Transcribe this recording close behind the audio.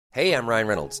Hey, I'm Ryan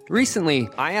Reynolds. Recently,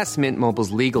 I asked Mint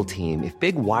Mobile's legal team if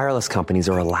big wireless companies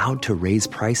are allowed to raise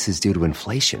prices due to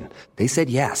inflation. They said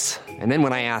yes. And then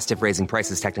when I asked if raising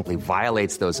prices technically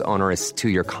violates those onerous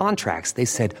two-year contracts, they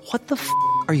said, "What the f***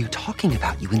 are you talking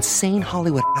about, you insane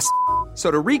Hollywood ass?" So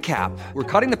to recap, we're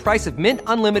cutting the price of Mint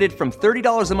Unlimited from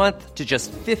 $30 a month to just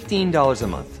 $15 a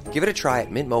month. Give it a try at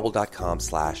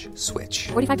mintmobile.com/switch.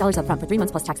 $45 up front for 3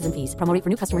 months plus taxes and fees. Promo rate for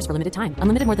new customers for limited time.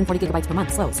 Unlimited more than 40 gigabytes per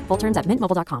month. Slows full terms at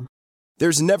mintmobile.com.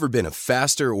 There's never been a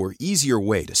faster or easier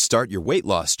way to start your weight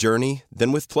loss journey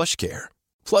than with PlushCare.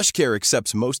 PlushCare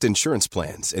accepts most insurance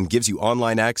plans and gives you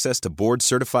online access to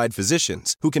board-certified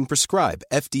physicians who can prescribe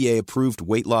FDA-approved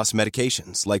weight loss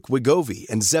medications like Wegovy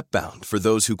and Zepbound for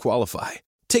those who qualify.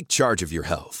 Take charge of your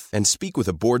health and speak with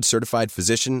a board-certified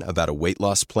physician about a weight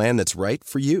loss plan that's right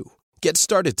for you. Get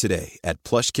started today at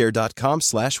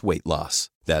plushcare.com/weight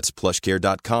loss. That's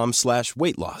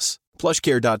plushcare.com/weight loss.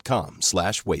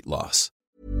 plushcare.com/weight loss.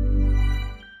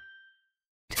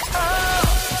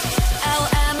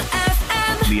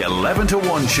 LMFM. The 11 to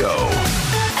 1 show.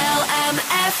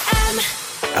 LMFM.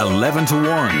 11 to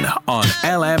 1 on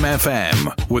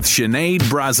LMFM with Sinead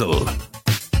Brazel.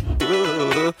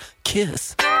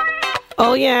 Kiss.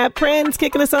 Oh yeah, Prince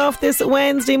kicking us off this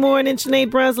Wednesday morning.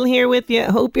 Sinead Brazel here with you.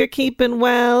 Hope you're keeping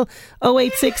well.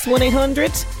 086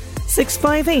 1800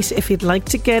 658 if you'd like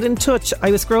to get in touch. I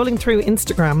was scrolling through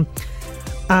Instagram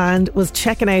and was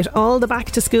checking out all the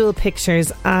back to school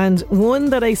pictures, and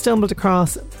one that I stumbled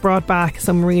across brought back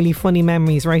some really funny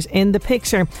memories. Right, in the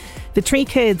picture the 3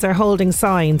 kids are holding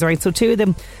signs, right? So 2 of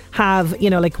them have, you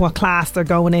know, like what class they're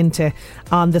going into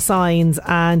on the signs,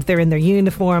 and they're in their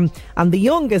uniform, and the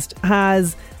youngest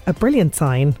has a brilliant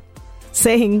sign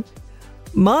saying,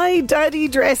 "My daddy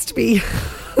dressed me."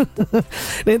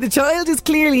 Now the child is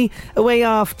clearly away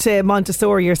off to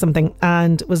Montessori or something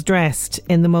and was dressed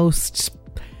in the most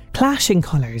clashing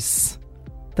colours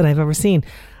that I've ever seen,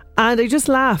 and I just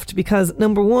laughed because,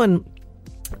 number one,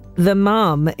 the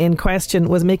mom in question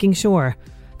was making sure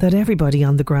that everybody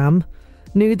on the gram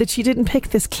knew that she didn't pick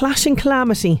this clashing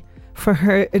calamity for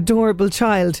her adorable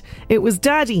child. It was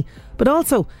daddy, but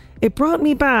also it brought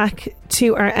me back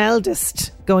to our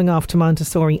eldest going off to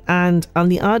Montessori, and on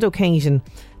the odd occasion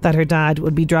that her dad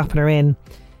would be dropping her in,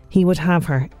 he would have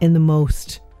her in the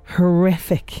most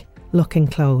horrific looking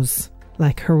clothes,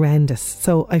 like horrendous.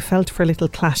 So I felt for little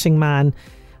clashing man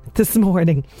this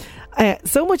morning.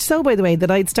 So much so, by the way, that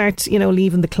I'd start, you know,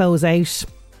 leaving the clothes out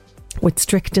with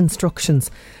strict instructions.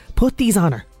 Put these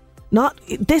on her.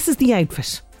 This is the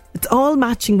outfit. It's all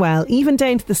matching well, even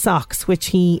down to the socks, which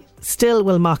he still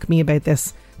will mock me about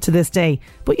this to this day.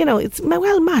 But, you know, it's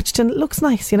well matched and it looks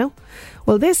nice, you know.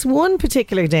 Well, this one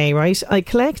particular day, right, I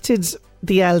collected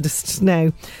the eldest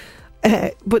now,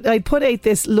 but I put out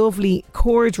this lovely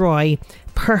corduroy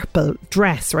purple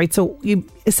dress, right? So you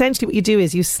essentially, what you do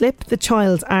is you slip the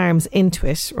child's arms into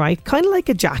it, right, kind of like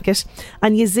a jacket,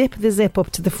 and you zip the zip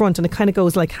up to the front, and it kind of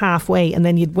goes like halfway, and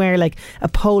then you'd wear like a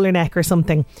polar neck or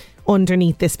something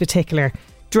underneath this particular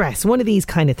dress, one of these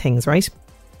kind of things, right?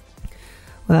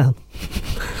 Well,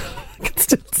 I can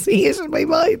still see it in my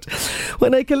mind.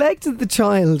 When I collected the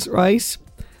child, right,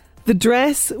 the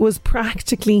dress was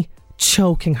practically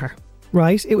choking her,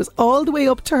 right? It was all the way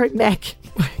up to her neck.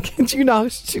 Kid you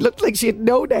not, she looked like she had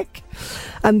no neck,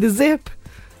 and the zip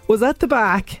was at the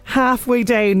back, halfway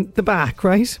down the back,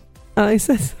 right? And I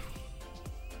said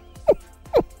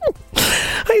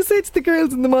to the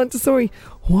girls in the Montessori,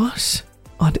 "What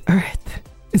on earth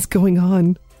is going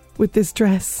on with this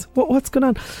dress? What's going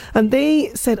on?" And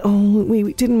they said, "Oh,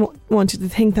 we didn't want you to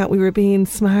think that we were being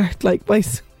smart, like by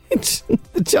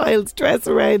the child's dress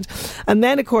around." And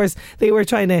then, of course, they were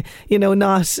trying to, you know,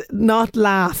 not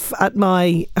laugh at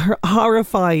my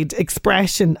horrified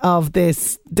expression of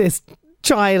this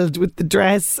child with the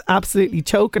dress absolutely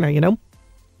choking her, you know.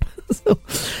 So,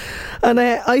 and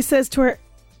I says to her,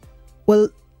 "Well,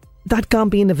 that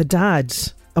gombeen of a dad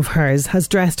of hers has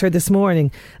dressed her this morning."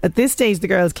 At this stage, the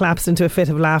girls collapsed into a fit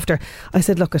of laughter. I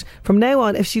said, "Look, from now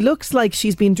on, if she looks like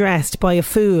she's been dressed by a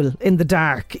fool in the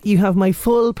dark, you have my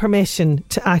full permission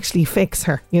to actually fix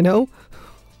her, you know."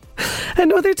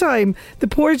 Another time, the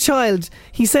poor child,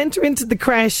 he sent her into the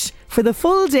creche for the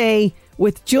full day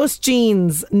with just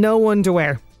jeans, no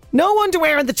underwear. No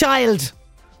underwear on the child.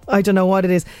 I don't know what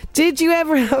it is. Did you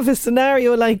ever have a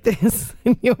scenario like this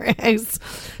in your house?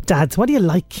 Dads, what do you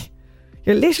like?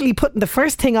 You're literally putting the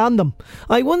first thing on them.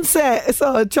 I once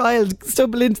saw a child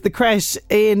stumble into the creche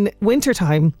in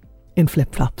wintertime in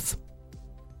flip-flops.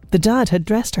 The dad had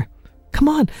dressed her. Come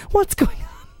on, what's going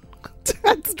on?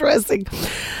 Dad's dressing.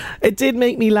 It did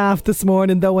make me laugh this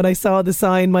morning, though, when I saw the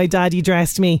sign, "My daddy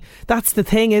dressed me." That's the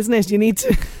thing, isn't it? You need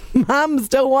to... Mums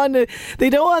don't want to... They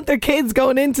don't want their kids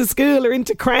going into school or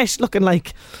into creche looking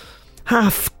like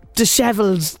half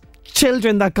dishevelled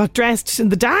children that got dressed in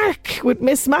the dark with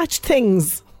mismatched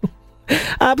things.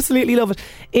 Absolutely love it.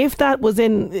 If that was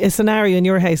in a scenario in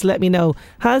your house, let me know.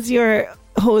 Has your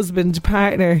husband,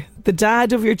 partner, the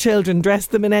dad of your children,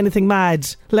 dressed them in anything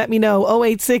mad? Let me know.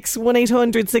 086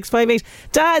 1800 658.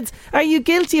 Dads, are you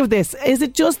guilty of this? Is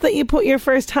it just that you put your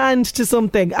first hand to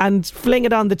something and fling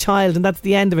it on the child and that's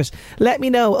the end of it? Let me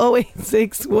know.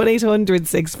 086 1800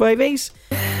 658.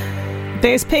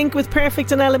 There's Pink with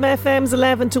Perfect on LMFM's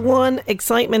 11 to 1.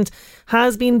 Excitement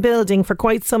has been building for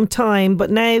quite some time, but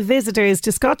now visitors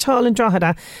to Scotch Hall in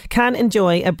Drogheda can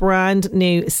enjoy a brand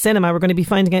new cinema. We're going to be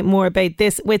finding out more about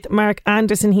this with Mark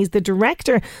Anderson. He's the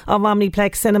director of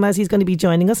Omniplex Cinemas. He's going to be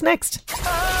joining us next.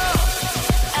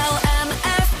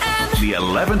 LMFM. The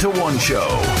 11 to 1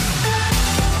 show.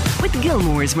 With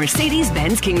Gilmore's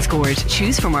Mercedes-Benz Kings Court.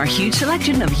 Choose from our huge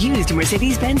selection of used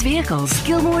Mercedes-Benz vehicles.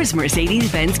 Gilmore's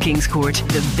Mercedes-Benz Kings Court.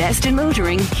 The best in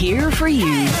motoring, here for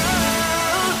you.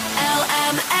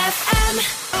 LMFM.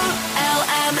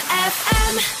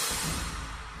 LMFM.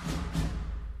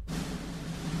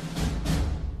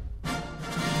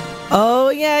 Oh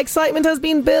yeah, excitement has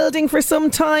been building for some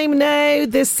time now.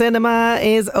 This cinema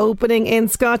is opening in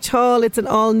Scotch Hall. It's an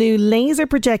all-new laser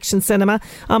projection cinema.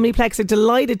 Omniplex are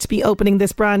delighted to be opening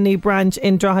this brand new branch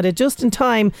in Drogheda just in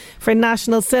time for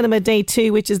National Cinema Day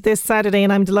 2, which is this Saturday,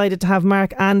 and I'm delighted to have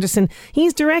Mark Anderson.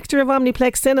 He's director of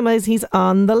Omniplex Cinemas. He's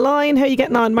on the line. How are you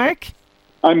getting on, Mark?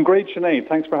 I'm great, Sinead.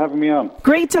 Thanks for having me on.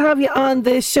 Great to have you on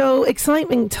the show.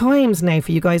 Exciting times now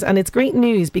for you guys, and it's great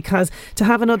news because to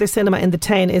have another cinema in the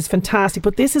town is fantastic.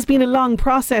 But this has been a long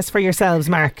process for yourselves,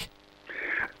 Mark.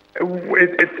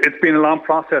 It's been a long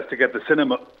process to get the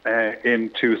cinema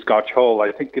into Scotch Hall.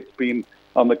 I think it's been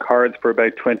on the cards for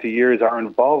about 20 years. Our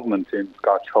involvement in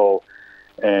Scotch Hall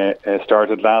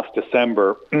started last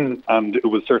December, and it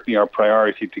was certainly our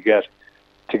priority to get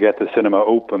the cinema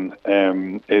open.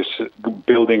 It's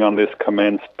building on this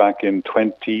commenced back in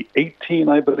 2018,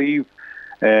 I believe.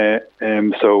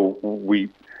 So we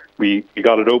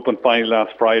got it open finally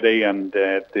last Friday, and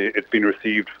it's been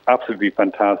received absolutely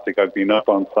fantastic. I've been up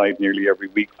on site nearly every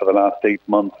week for the last 8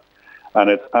 months, and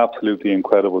it's absolutely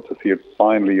incredible to see it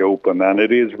finally open. And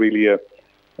it is really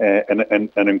an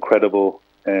incredible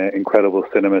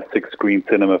cinema, 6-screen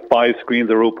cinema. 5 screens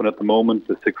are open at the moment.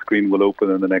 The 6th screen will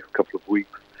open in the next couple of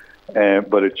weeks.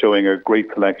 But it's showing a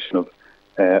great selection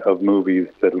of movies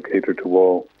that will cater to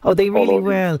all. Oh, they really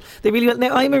will. They really will.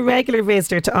 Now, I'm a regular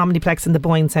visitor to Omniplex in the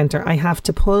Boyne Centre. I have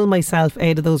to pull myself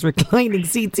out of those reclining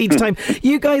seats each time.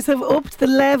 You guys have upped the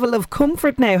level of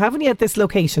comfort now, haven't you, at this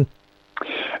location?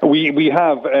 We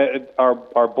have.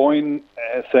 Our Boyne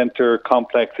Centre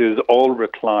complex is all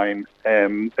recline.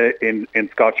 In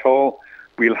Scotch Hall,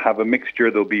 we'll have a mixture.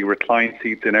 There'll be recline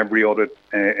seats in every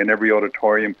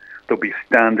auditorium. There'll be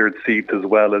standard seats as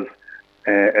well as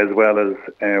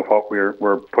what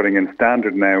we're putting in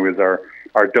standard now is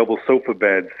our double sofa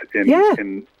beds in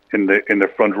the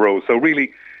front row. So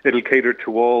really, it'll cater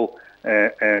to all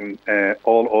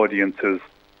audiences.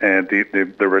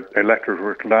 The electric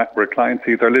recline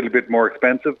seats are a little bit more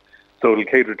expensive, so it'll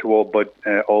cater to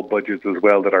all budgets as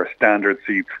well. That are standard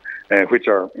seats, which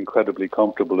are incredibly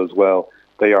comfortable as well.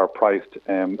 They are priced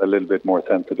a little bit more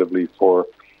sensitively for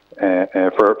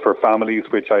families,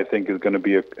 which I think is going to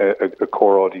be a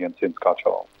core audience in Scotch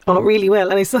Hall. Oh, really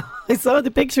well. And I saw the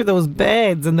picture of those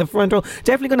beds in the front row.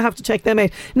 Definitely going to have to check them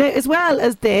out. Now, as well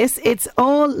as this, it's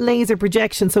all laser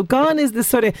projection. So gone is the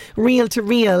sort of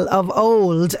reel-to-reel of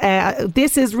old.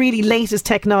 This is really latest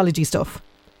technology stuff.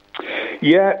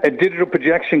 Yeah, a digital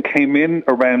projection came in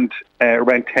around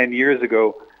 10 years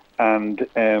ago.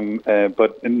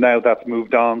 But now that's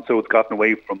moved on, so it's gotten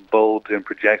away from bulbs and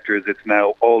projectors. It's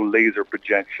now all laser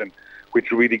projection,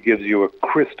 which really gives you a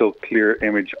crystal clear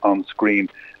image on screen.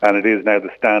 And it is now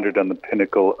the standard and the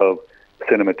pinnacle of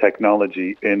cinema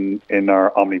technology in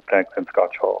our Omniplex and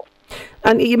Scotch Hall.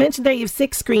 And you mentioned there you have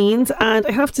 6 screens, and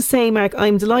I have to say, Mark,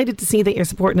 I'm delighted to see that you're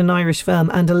supporting an Irish film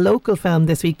and a local film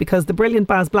this week, because the brilliant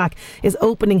Baz Black is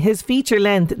opening his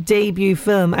feature-length debut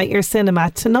film at your cinema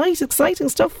tonight. Exciting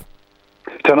stuff.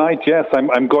 Tonight, yes,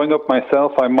 I'm going up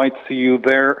myself. I might see you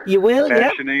there. You will,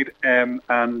 yeah. Sinead.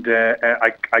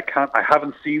 I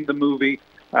haven't seen the movie,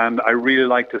 and I really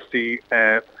like to see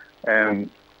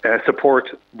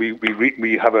support.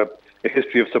 We have a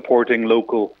history of supporting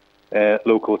local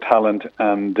talent,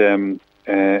 and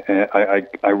I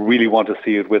really want to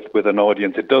see it with an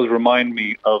audience. It does remind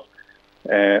me of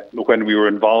when we were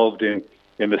involved in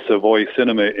the Savoy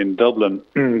Cinema in Dublin,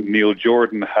 Neil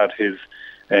Jordan had his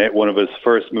one of his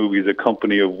first movies, A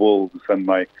Company of Wolves, and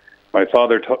my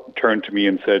father turned to me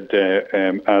and said,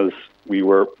 as we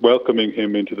were welcoming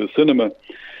him into the cinema,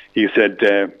 he said,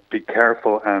 be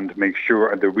careful and make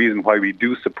sure, and the reason why we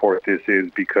do support this is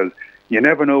because you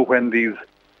never know when these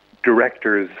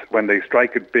directors, when they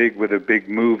strike it big with a big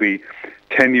movie.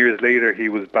 10 years later, he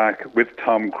was back with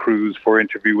Tom Cruise for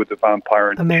Interview with the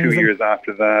Vampire, and Amazing. 2 years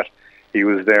after that, he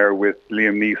was there with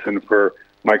Liam Neeson for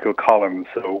Michael Collins.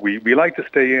 So we like to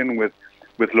stay in with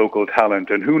local talent,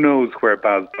 and who knows where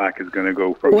Baz Black is going to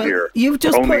go from here. You've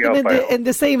just Only put him in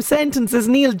the same sentence as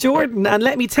Neil Jordan, and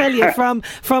let me tell you, from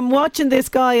watching this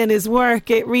guy and his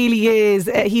work, it really is.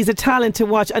 He's a talent to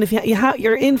watch, and if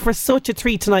you're in for such a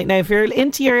treat tonight. Now, if you're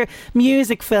into your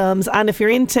music films and if you're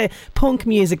into punk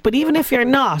music, but even if you're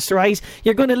not, right,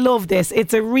 you're going to love this.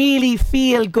 It's a really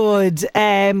feel-good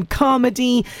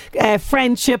comedy,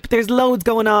 friendship. There's loads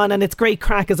going on, and it's great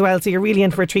crack as well. So you're really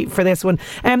in for a treat for this one.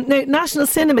 Now, National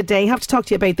Cinema Day, I have to talk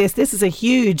to you about this. This is a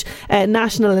huge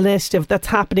national initiative that's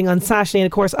happening on Saturday, and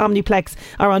of course Omniplex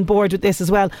are on board with this as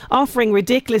well, offering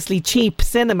ridiculously cheap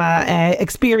cinema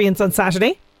experience on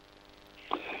Saturday.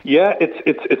 Yeah,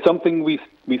 it's something we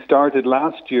started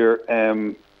last year,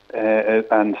 and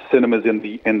cinemas in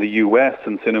the US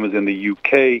and cinemas in the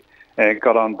UK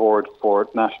got on board for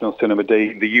National Cinema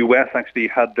Day. The US actually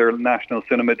had their National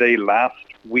Cinema Day last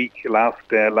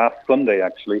Sunday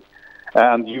actually.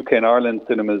 And UK and Ireland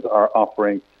cinemas are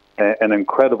offering an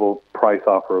incredible price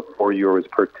offer of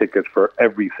 €4 per ticket for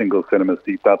every single cinema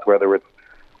seat. That's whether it's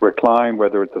recline,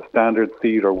 whether it's a standard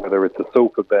seat, or whether it's a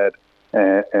sofa bed.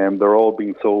 They're all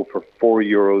being sold for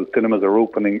 €4. Cinemas are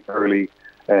opening early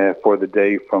for the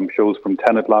day, from shows from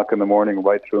 10 o'clock in the morning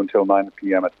right through until 9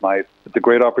 p.m. at night. It's a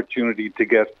great opportunity to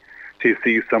get to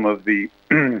see some of the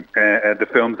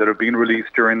films that are being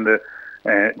released during the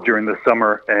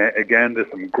summer. Again, there's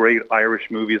some great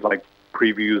Irish movies, like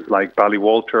previews like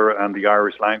Ballywalter, and the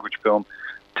Irish language film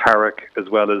Tarek, as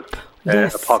well as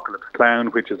Apocalypse Clown,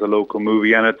 which is a local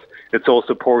movie, and it's all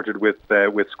supported with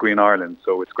Screen Ireland.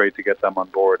 So it's great to get them on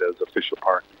board as official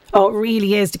partners. Oh, it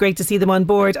really is great to see them on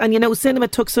board. And, you know, cinema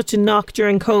took such a knock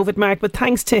during COVID, Mark, but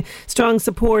thanks to strong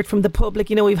support from the public,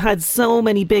 you know, we've had so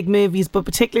many big movies, but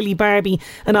particularly Barbie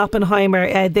and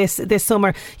Oppenheimer this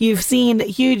summer. You've seen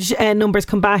huge numbers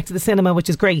come back to the cinema, which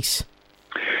is great.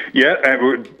 Yeah,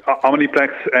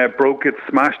 Omniplex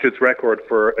smashed its record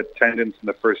for attendance in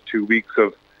the first 2 weeks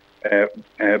of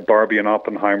Barbie and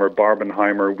Oppenheimer.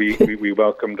 Barbenheimer, we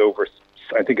welcomed over,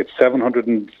 I think it's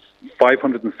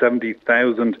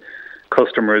 570,000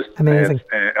 customers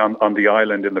on the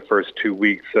island in the first 2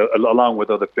 weeks, along with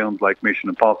other films like Mission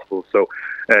Impossible. So,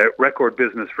 record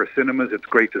business for cinemas. It's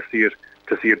great to see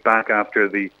it back after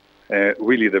the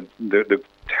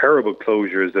terrible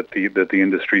closures that the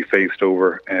industry faced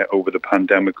over the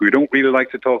pandemic. We don't really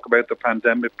like to talk about the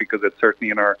pandemic because it's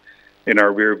certainly in our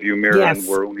rear view mirror, yes, and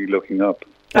we're only looking up.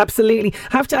 Absolutely.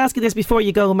 I have to ask you this before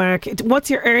you go, Mark. What's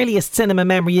your earliest cinema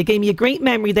memory? You gave me a great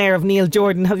memory there of Neil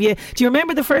Jordan. Do you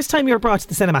remember the first time you were brought to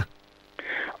the cinema?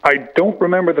 I don't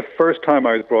remember the first time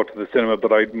I was brought to the cinema,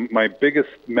 but my biggest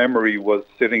memory was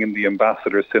sitting in the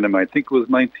Ambassador Cinema. I think it was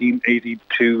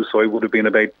 1982, so I would have been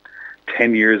about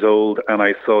 10 years old, and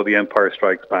I saw The Empire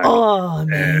Strikes Back. Oh,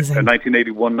 amazing.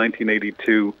 1981,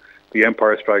 1982, The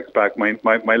Empire Strikes Back.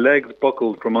 My legs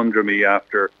buckled from under me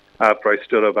after I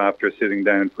stood up after sitting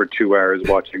down for 2 hours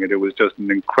watching it. It was just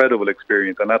an incredible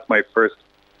experience, and that's my first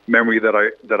memory that I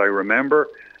remember.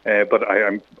 But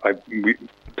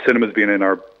cinema's been in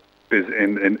our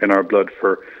blood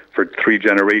for 3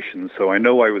 generations, so I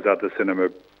know I was at the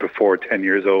cinema before 10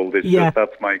 years old.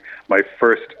 That's my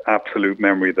first absolute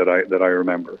memory that I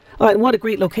remember. Oh, and what a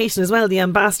great location as well, the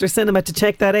Ambassador Cinema, to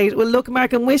check that out. Well, look,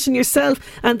 Mark, I'm wishing yourself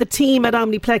and the team at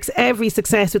Omniplex every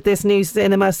success with this new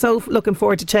cinema. So looking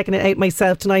forward to checking it out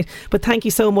myself tonight. But thank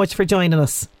you so much for joining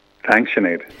us. Thanks,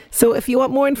 Sinead. So if you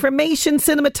want more information,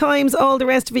 cinema times, all the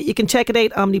rest of it, you can check it out,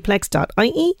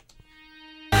 omniplex.ie.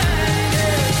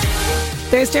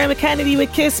 There's Dermot Kennedy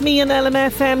with Kiss Me on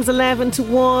LMFM's 11 to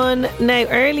 1. Now,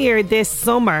 earlier this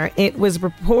summer, it was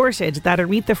reported that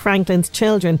Aretha Franklin's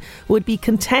children would be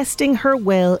contesting her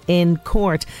will in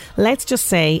court. Let's just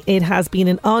say it has been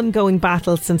an ongoing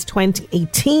battle since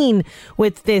 2018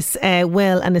 with this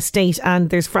will and estate, and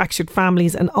there's fractured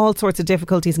families and all sorts of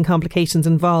difficulties and complications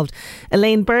involved.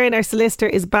 Elaine Byrne, our solicitor,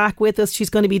 is back with us. She's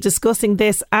going to be discussing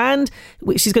this, and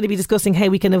she's going to be discussing how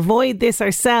we can avoid this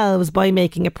ourselves by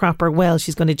making a proper will.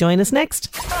 She's going to join us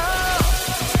next.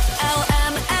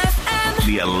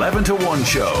 The 11 to 1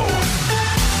 show.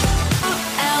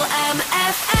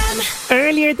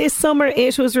 Earlier this summer,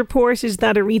 it was reported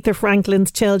that Aretha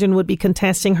Franklin's children would be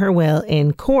contesting her will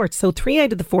in court. So 3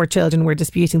 out of the 4 children were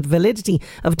disputing the validity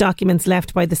of documents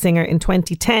left by the singer in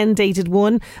 2010, dated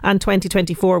one, and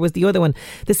 2024 was the other one.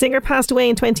 The singer passed away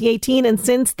in 2018, and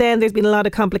since then there's been a lot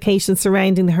of complications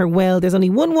surrounding her will. There's only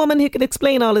one woman who can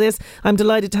explain all of this. I'm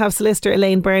delighted to have solicitor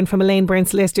Elaine Byrne from Elaine Byrne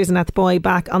Solicitors in Athboy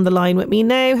back on the line with me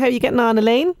now. How are you getting on,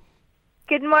 Elaine?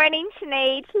 Good morning,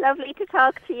 Sinead. Lovely to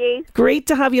talk to you. Great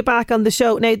to have you back on the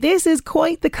show. Now, this is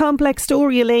quite the complex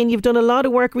story, Elaine. You've done a lot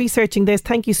of work researching this.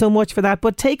 Thank you so much for that.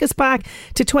 But take us back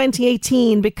to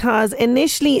 2018, because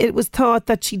initially it was thought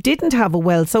that she didn't have a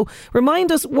will. So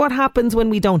remind us what happens when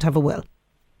we don't have a will.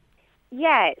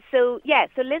 So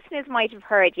listeners might have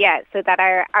heard, so that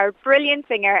our brilliant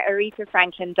singer Aretha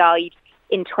Franklin died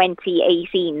in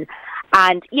 2018.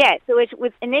 And so it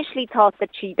was initially thought that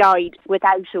she died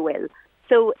without a will.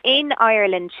 So in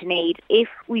Ireland, Sinead, if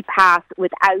we pass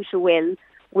without a will,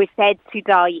 we're said to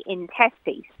die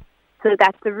intestate. So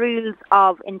that the rules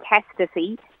of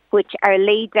intestacy, which are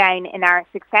laid down in our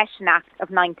Succession Act of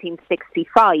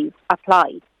 1965,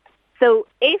 apply. So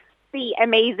if the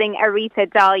amazing Aretha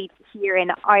died here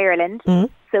in Ireland,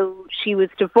 so she was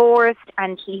divorced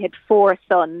and she had 4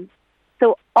 sons,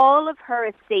 so all of her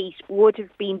estate would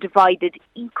have been divided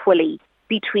equally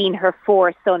between her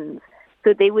 4 sons.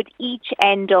 So they would each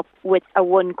end up with a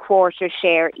 1/4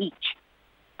 share each.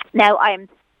 Now,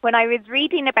 when I was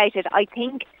reading about it, I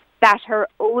think that her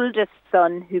oldest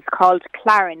son, who's called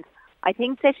Clarence, I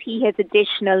think that he has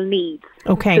additional needs.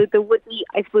 Okay. So there would be,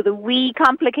 I suppose, a wee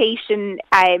complication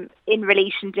in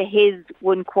relation to his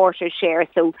 1/4 share.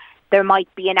 So there might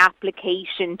be an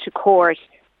application to court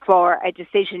for a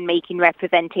decision-making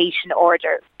representation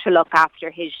order to look after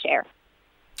his share.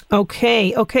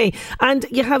 Okay. And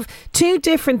you have 2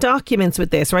 different documents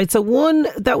with this, right? So one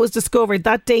that was discovered,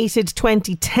 that dated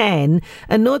 2010,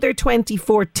 another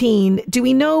 2014. Do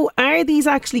we know, are these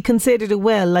actually considered a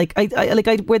will?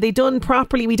 Were they done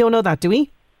properly? We don't know that, do we?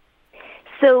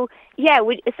 So,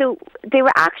 so they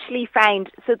were actually found,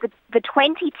 so the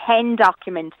 2010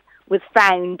 document was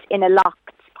found in a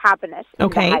locked cabinet in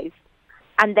the house.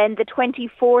 And then the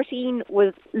 2014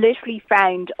 was literally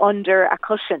found under a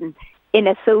cushion in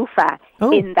a sofa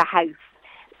in the house.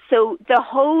 So the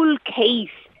whole case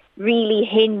really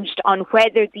hinged on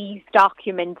whether these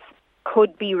documents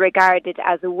could be regarded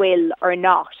as a will or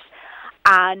not.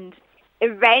 And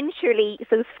eventually,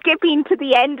 so skipping to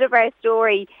the end of our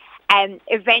story,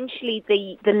 eventually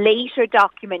the later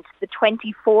document, the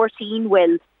 2014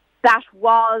 will, that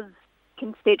was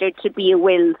considered to be a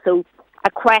will. So a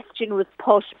question was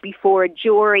put before a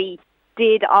jury: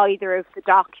 did either of the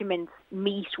documents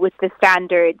meet with the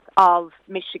standards of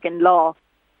Michigan law,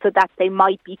 so that they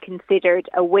might be considered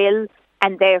a will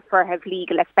and therefore have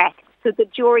legal effect? So the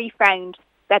jury found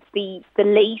that the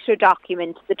later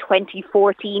document, the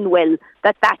 2014 will,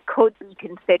 that could be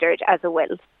considered as a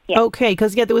will. Yeah. Okay,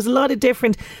 because there was a lot of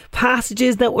different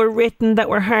passages that were written that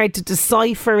were hard to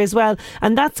decipher as well,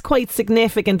 and that's quite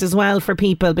significant as well for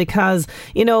people, because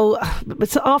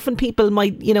so often people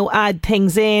might add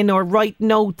things in or write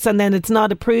notes and then it's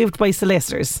not approved by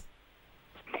solicitors.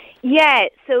 Yeah,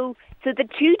 so the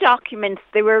 2 documents,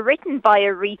 they were written by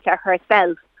Aretha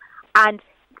herself, and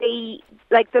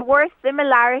there were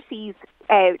similarities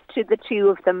to the 2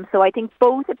 of them. So I think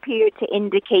both appeared to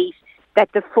indicate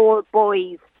that the 4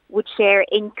 boys would share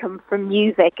income from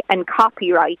music and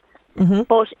copyrights. Mm-hmm.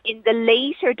 But in the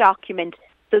later document,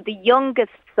 so the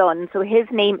youngest son, so his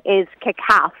name is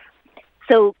Kakaf.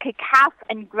 So Kakaf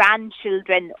and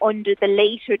grandchildren under the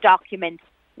later document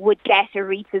would get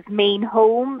Aretha's main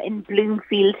home in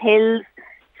Bloomfield Hills.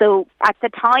 So at the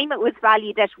time it was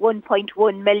valued at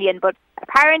 1.1 million, but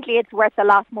apparently it's worth a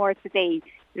lot more today.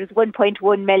 It was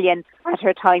 1.1 million at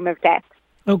her time of death.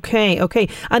 Okay.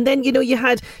 And then, you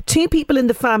had 2 people in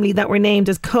the family that were named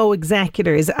as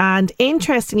co-executors, and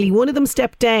interestingly, one of them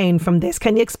stepped down from this.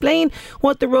 Can you explain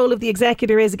what the role of the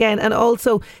executor is again, and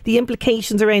also the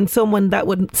implications around someone that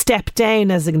would step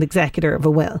down as an executor of a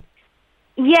will?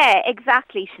 Yeah,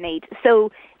 exactly, Sinead.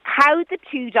 So how the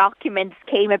 2 documents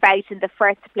came about in the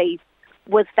first place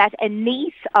was that a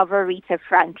niece of Aretha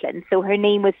Franklin, so her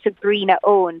name was Sabrina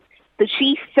Owens, so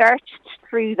she searched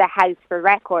through the house for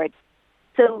records.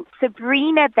 So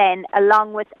Sabrina then,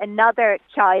 along with another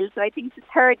child, so I think the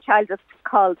 3rd child was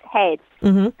called Ted,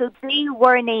 so they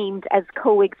were named as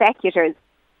co-executors.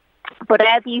 But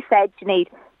as you said, Sinead,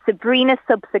 Sabrina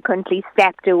subsequently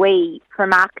stepped away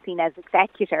from acting as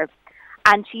executor,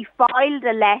 and she filed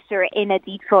a letter in a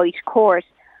Detroit court,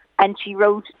 and she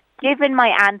wrote, "Given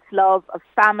my aunt's love of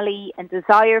family and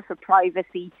desire for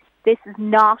privacy, this is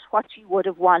not what you would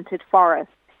have wanted for us,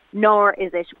 nor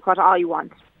is it what I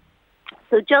want.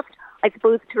 So just, I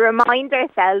suppose, to remind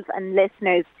ourselves and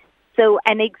listeners, so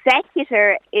an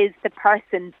executor is the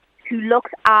person who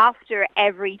looks after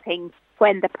everything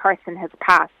when the person has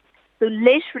passed. So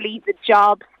literally the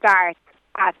job starts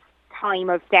at time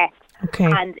of death. Okay.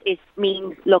 And it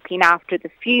means looking after the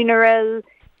funeral,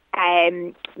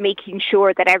 making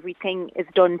sure that everything is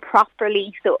done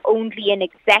properly. So only an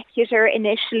executor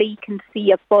initially can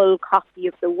see a full copy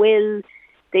of the will.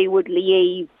 They would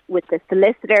liaise with the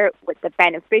solicitor, with the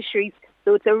beneficiaries.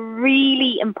 So it's a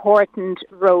really important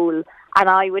role. And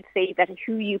I would say that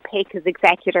who you pick as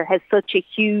executor has such a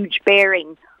huge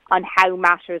bearing on how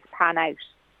matters pan out.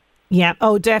 Yeah,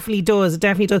 oh, definitely does. It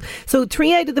definitely does. So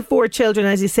 3 out of the 4 children,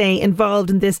 as you say, involved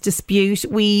in this dispute.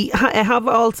 We have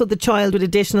also the child with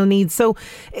additional needs. So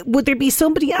would there be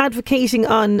somebody advocating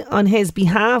on his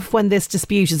behalf when this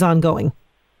dispute is ongoing?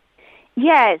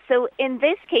 Yeah, so in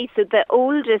this case, so the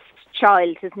oldest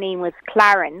child, his name was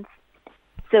Clarence,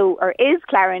 or is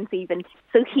Clarence even.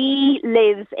 So he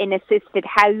lives in assisted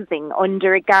housing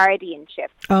under a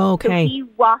guardianship. Okay. So he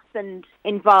wasn't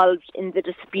involved in the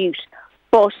dispute,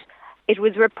 but it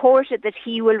was reported that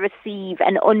he will receive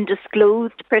an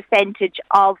undisclosed percentage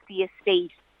of the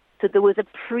estate. So there was a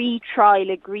pre-trial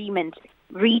agreement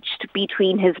reached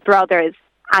between his brothers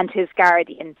and his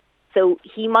guardian. So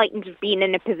he mightn't have been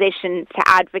in a position to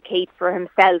advocate for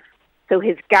himself. So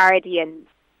his guardian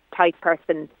type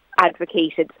person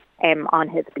advocated on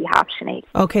his behalf, Sinead.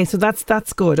 Okay, so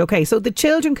that's good. Okay, so the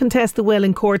children contest the will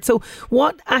in court. So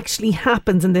what actually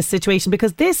happens in this situation?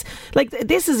 Because this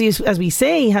is, as we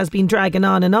say, has been dragging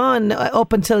on and on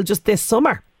up until just this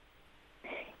summer.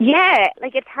 Yeah,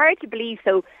 it's hard to believe.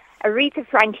 So Aretha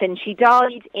Franklin, she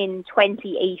died in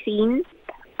 2018,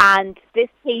 and this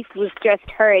case was just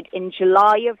heard in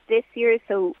July of this year,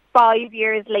 so 5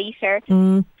 years later.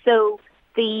 So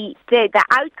the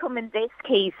outcome in this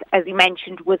case, as you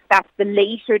mentioned, was that the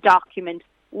later document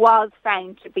was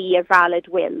found to be a valid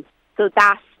will. So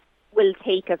that will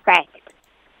take effect.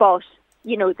 But,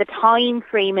 the time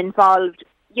frame involved,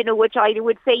 which I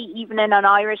would say even in an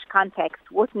Irish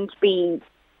context wouldn't be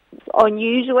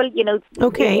unusual.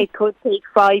 Okay. It could take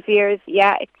 5 years.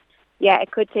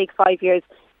 It could take 5 years.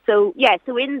 So,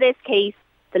 so in this case,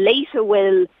 the later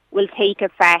will take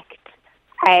effect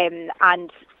and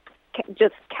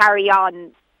just carry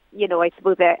on, I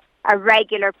suppose a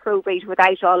regular probate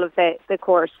without all of the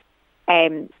court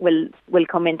will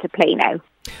come into play now.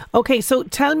 Okay, so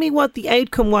tell me what the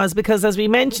outcome was, because as we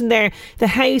mentioned there, the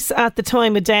house at the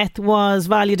time of death was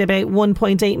valued about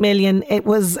 1.8 million. It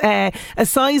was a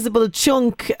sizable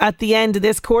chunk at the end of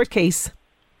this court case.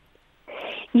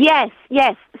 Yes.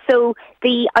 So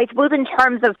I suppose in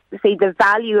terms of, say, the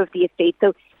value of the estate,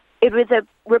 so it was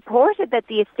reported that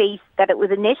the estate, that it was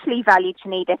initially valued,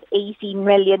 Sinead, at $18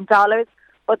 million,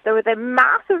 but there was a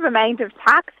massive amount of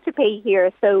tax to pay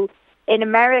here. So in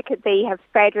America, they have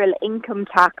federal income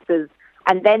taxes,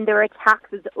 and then there are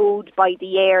taxes owed by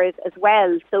the heirs as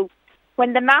well. So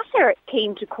when the matter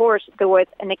came to court, there was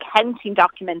an accounting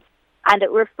document, and it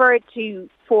referred to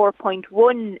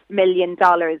 $4.1 million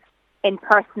in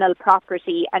personal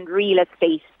property and real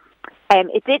estate.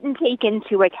 It didn't take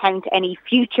into account any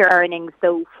future earnings,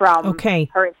 though, from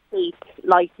her estate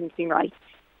licensing rights.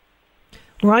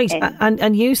 Right,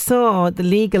 and you saw the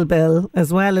legal bill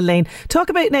as well, Elaine. Talk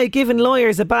about now giving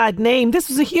lawyers a bad name. This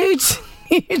was a huge,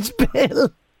 huge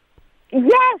bill.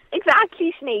 Yes,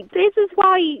 exactly, Sinead. This is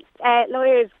why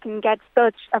lawyers can get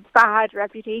such a bad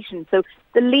reputation. So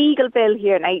the legal bill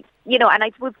here, and I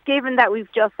suppose given that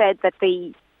we've just said that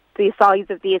the size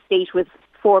of the estate was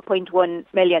 4.1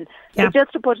 million. Yeah. So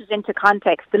just to put it into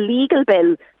context, the legal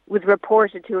bill was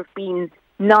reported to have been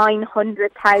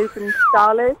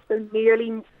 $900,000, so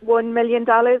nearly $1 million,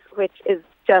 which is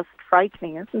just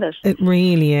frightening, isn't it? It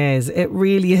really is. It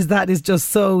really is. That is just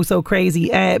so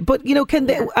crazy. But can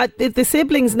the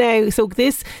siblings now? So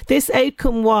this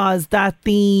outcome was that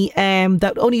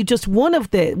that only just one of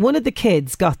the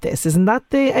kids got this. Isn't that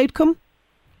the outcome?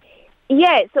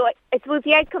 Yeah, so I suppose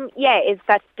the outcome, is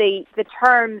that the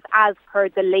terms as per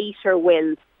the later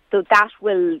will, so that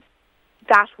will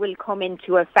come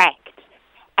into effect.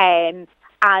 And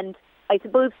I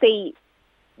suppose in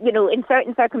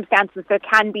certain circumstances there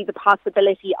can be the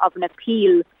possibility of an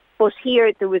appeal, but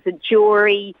here there was a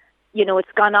jury,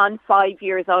 it's gone on 5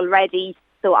 years already.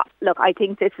 So look, I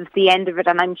think this is the end of it,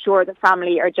 and I'm sure the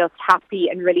family are just happy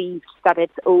and relieved that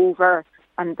it's over.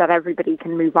 and that everybody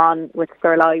can move on with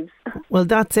their lives. Well,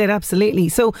 that's it, absolutely.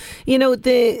 So,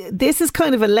 this is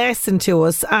kind of a lesson to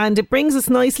us, and it brings us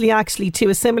nicely actually to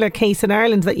a similar case in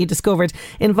Ireland that you discovered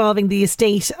involving the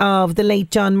estate of the late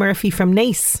John Murphy from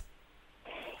Naas.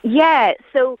 Yeah,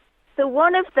 so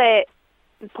one of the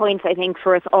points I think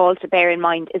for us all to bear in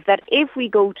mind is that if we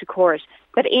go to court,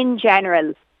 that in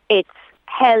general it's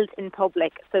held in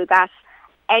public so that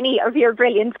any of your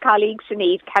brilliant colleagues,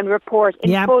 Sinead, can report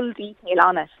in full detail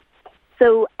on it.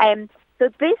 So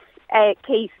this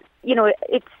case,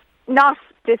 it's not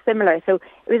dissimilar. So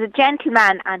it was a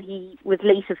gentleman, and he was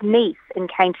late of Naas in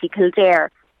County Kildare.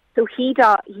 So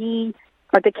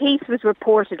the case was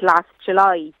reported last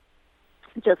July,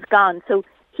 just gone. So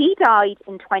he died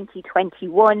in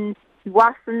 2021. He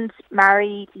wasn't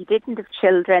married. He didn't have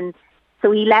children.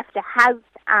 So he left a house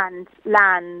and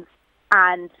land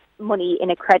and money in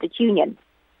a credit union.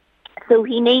 So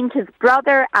he named his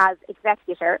brother as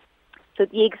executor. So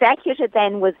the executor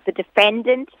then was the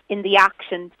defendant in the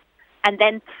action, and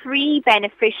then 3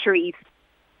 beneficiaries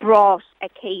brought a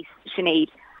case, Sinead.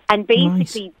 And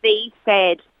basically they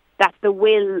said that the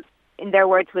will, in their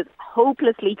words, was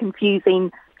hopelessly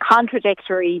confusing,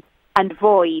 contradictory and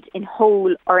void in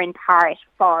whole or in part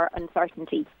for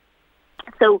uncertainty.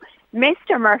 So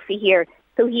Mr. Murphy here,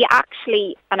 so he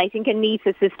actually, and I think a niece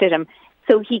assisted him,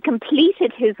 so he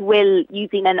completed his will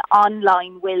using an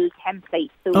online will template.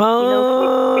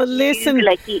 So, listen.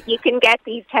 You can get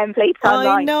these templates online.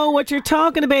 I know what you're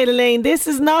talking about, Elaine. This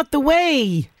is not the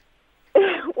way.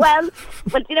 well,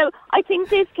 I think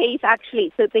this case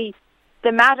actually, so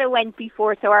the matter went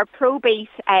before, so our probate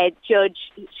judge,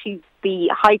 she's the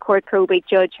High Court probate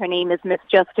judge, her name is Miss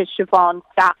Justice Siobhan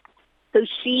Stapp. So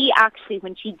she actually,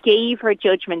 when she gave her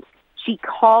judgment, she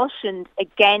cautioned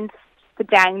against the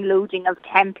downloading of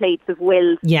templates of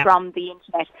wills from the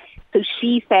internet. So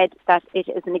she said that it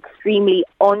is an extremely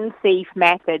unsafe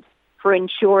method for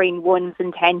ensuring one's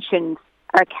intentions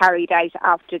are carried out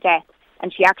after death.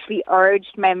 And she actually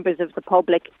urged members of the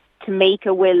public to make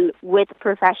a will with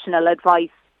professional advice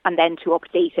and then to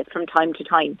update it from time to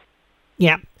time.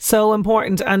 Yeah, so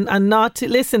important, and not to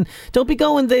listen. Don't be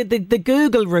going the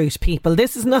Google route, people.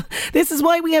 This is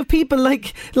why we have people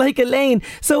like Elaine.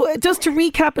 So just to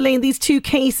recap, Elaine, these 2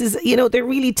 cases, they're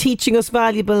really teaching us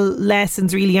valuable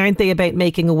lessons, really, aren't they, about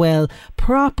making a will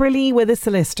properly with a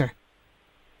solicitor?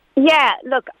 Yeah,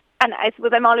 look, and I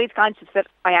suppose I'm always conscious that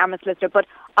I am a solicitor, but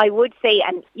I would say,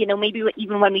 and maybe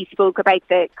even when we spoke about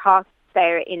the costs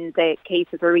there in the case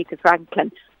of Aretha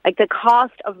Franklin, like the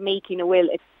cost of making a will,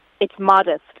 it's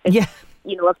modest. It's,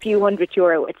 a few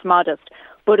 €100, it's modest.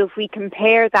 But if we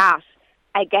compare that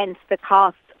against the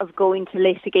cost of going to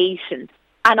litigation,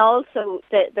 and also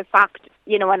the fact,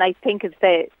 and I think of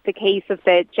the case of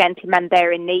the gentleman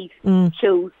there in Naas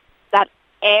shows that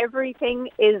everything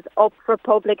is up for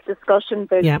public discussion.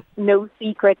 There's no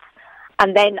secrets.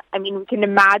 And then, we can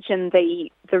imagine the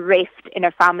rift in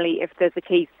a family if there's a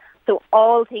case. So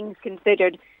all things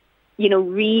considered,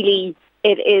 really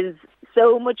it is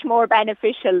so much more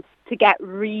beneficial to get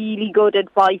really good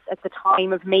advice at the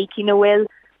time of making a will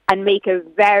and make a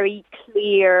very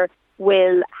clear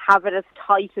will, have it as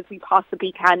tight as we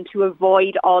possibly can to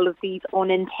avoid all of these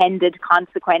unintended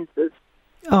consequences.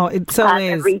 Oh, it so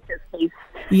is.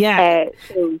 Yeah,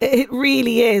 it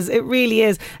really is. It really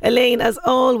is. Elaine, as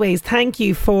always, thank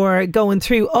you for going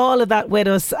through all of that with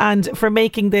us and for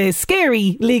making the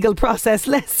scary legal process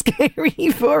less scary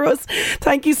for us.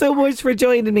 Thank you so much for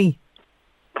joining me.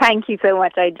 Thank you so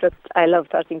much. I love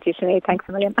talking to you, Sinead. Thanks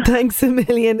a million. Thanks a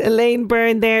million. Elaine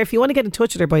Byrne there. If you want to get in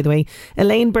touch with her, by the way,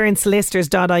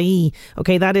 ElaineByrneSolicitors.ie.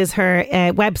 Okay, that is her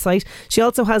website. She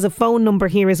also has a phone number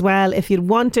here as well. If you'd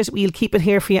want it, we'll keep it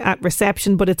here for you at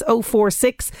reception, but it's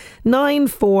 046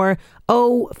 94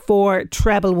 04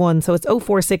 111. So it's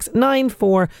 046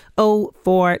 94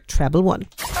 04 111.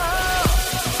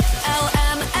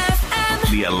 LMFM.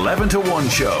 The 11 to 1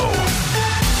 show.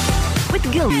 With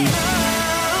Gilly.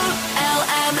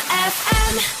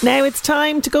 Now it's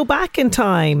time to go back in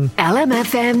time.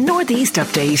 LMFM Northeast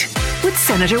Update with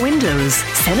Senator Windows.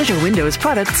 Senator Windows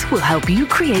products will help you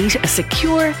create a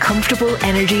secure, comfortable,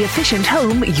 energy efficient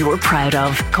home you're proud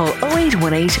of. Call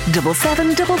 0818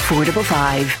 77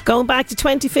 4455. Going back to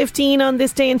 2015, on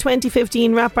this day in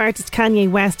 2015, rap artist Kanye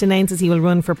West announces he will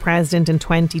run for president in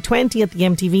 2020 at the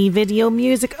MTV Video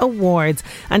Music Awards.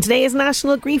 And today is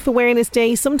National Grief Awareness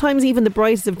Day. Sometimes even the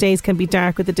brightest of days can be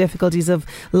dark with the difficulties of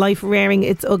life rearing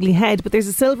its ugly head, but there's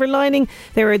a silver lining.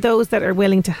 There are those that are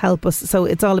willing to help us. So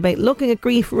it's all about looking at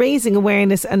grief, raising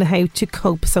awareness and how to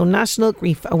cope. So National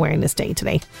Grief Awareness Day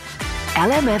today.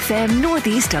 LMFM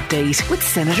Northeast Update with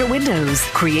Senator Windows.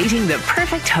 Creating the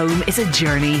perfect home is a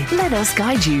journey. Let us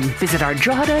guide you. Visit our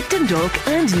Drogheda, Dundalk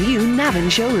and new Navan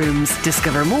showrooms.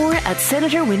 Discover more at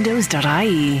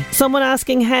senatorwindows.ie. Someone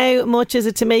asking how much is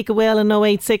it to make a will in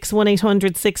 086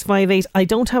 1800 658. I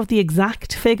don't have the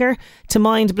exact figure to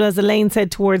mind, but as Elaine said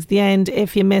towards the end,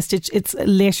 if you missed it, it's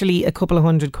literally a couple of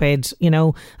 £100, you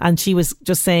know. And she was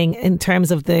just saying in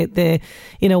terms of the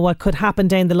you know, what could happen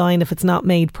down the line if it's not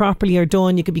made properly or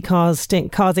done, you could be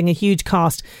causing a huge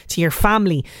cost to your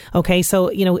family. Okay,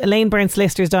 so, you know,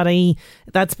 ElaineByrneSolicitors.ie,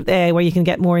 that's where you can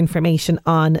get more information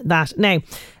on that. Now,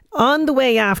 on the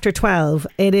way after 12,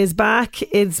 it is back.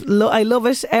 I love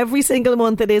it. Every single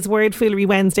month it is Word Foolery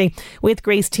Wednesday with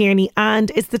Grace Tierney,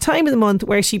 and it's the time of the month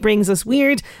where she brings us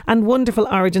weird and wonderful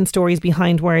origin stories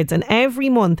behind words, and every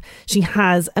month she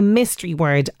has a mystery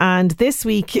word, and this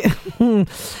week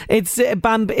it's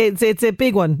a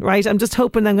big one, right? I'm just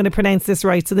hoping I'm going to pronounce this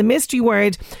right. So the mystery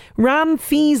word,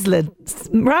 Ramfeeslid,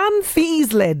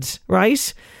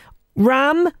 right?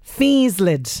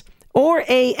 Ramfeeslid, or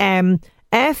FEEZLED.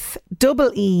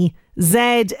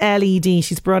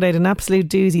 She's brought out an absolute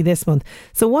doozy this month.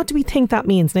 So what do we think that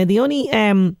means? Now, the only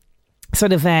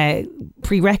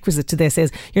prerequisite to this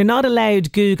is you're not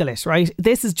allowed Google it, right?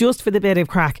 This is just for the bit of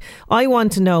crack. I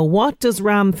want to know, what does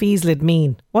Ramfeeslid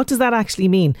mean? What does that actually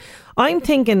mean? I'm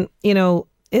thinking, you know,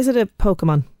 is it a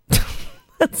Pokemon?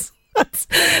 that's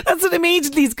what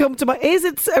immediately has come to mind. Is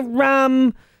it a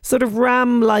ram, sort of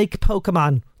ram-like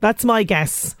Pokemon? That's my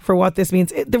guess for what this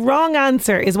means. The wrong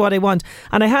answer is what I want.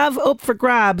 And I have up for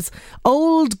grabs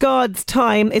Old God's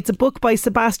Time. It's a book by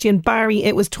Sebastian Barry.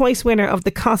 It was twice winner of the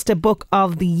Costa Book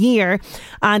of the Year.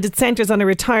 And it centres on a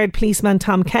retired policeman,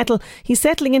 Tom Kettle. He's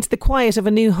settling into the quiet of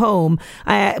a new home,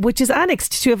 which is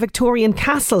annexed to a Victorian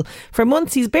castle. For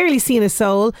months, he's barely seen a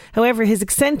soul. However, his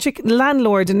eccentric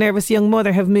landlord and nervous young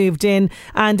mother have moved in.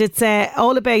 And it's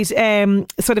all about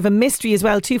sort of a mystery as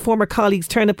well. Two former colleagues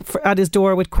turn up at his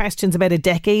door with questions about a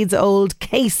decades-old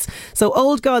case. So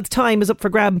Old God's Time is up for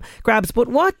grabs. But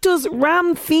what does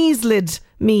Ramfeeslid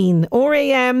mean?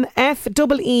 RAMFEEZLED.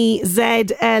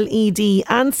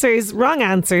 Answers, wrong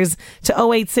answers, to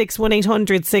 086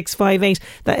 1800 658.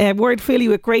 The Word Foolery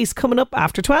with Grace coming up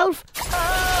after 12.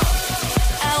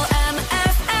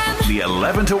 LMFM. The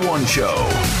 11 to 1 show.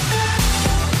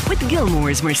 With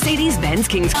Gilmore's Mercedes-Benz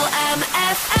Kings.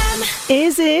 LMFM.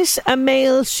 Is it a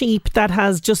male sheep that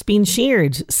has just been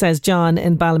sheared, says John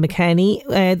in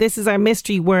Ballymakenny. This is our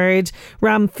mystery word,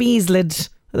 Ramfeeslid.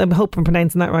 I hope I'm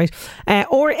pronouncing that right.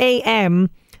 RAMFEEZLED.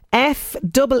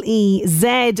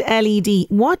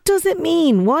 What does it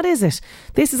mean? What is it?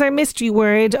 This is our mystery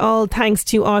word, all thanks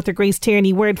to author Grace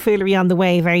Tierney. Word Foolery on the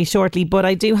way very shortly, but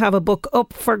I do have a book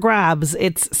up for grabs.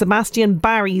 It's Sebastian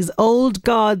Barry's Old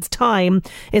God's Time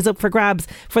is up for grabs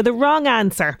for the wrong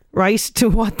answer, right, to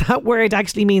what that word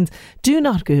actually means. Do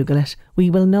not Google it. We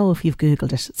will know if you've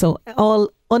Googled it. So all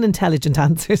unintelligent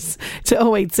answers to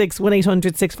 086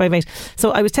 1800 658.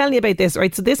 So I was telling you about this,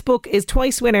 right? So this book is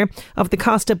twice winner of the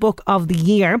Costa Book of the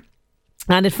Year.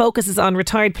 And it focuses on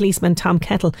retired policeman Tom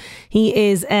Kettle.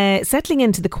 He is settling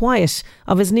into the quiet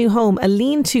of his new home, a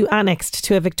lean-to annexed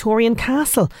to a Victorian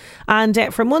castle. And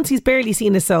for months he's barely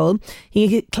seen a soul.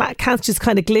 He catches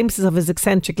kind of glimpses of his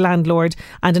eccentric landlord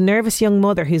and a nervous young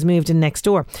mother who's moved in next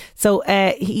door. So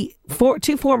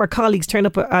two former colleagues turn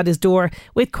up at his door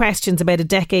with questions about a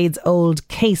decades-old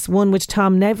case, one which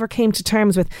Tom never came to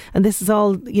terms with. And this is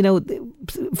all, you know,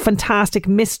 fantastic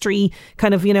mystery,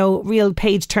 kind of, you know, real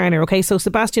page-turner. Okay, so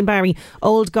Sebastian Barry,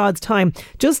 Old God's Time.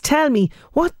 Just tell me,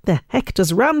 what the heck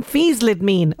does Ramfeeslid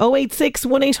mean? 086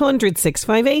 1800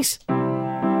 658.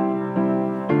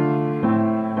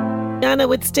 Anna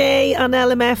would stay on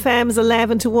LMFM's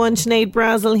 11 to 1. Sinead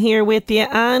Brazel here with you,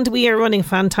 and we are running a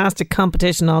fantastic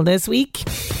competition all this week.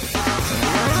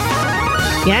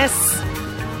 Yes,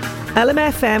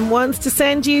 LMFM wants to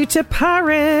send you to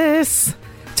Paris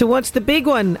to watch the big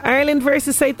one, Ireland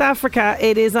versus South Africa.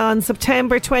 It is on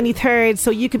September 23rd,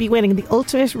 so you could be winning the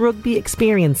ultimate rugby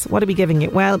experience. What are we giving you?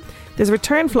 Well, there's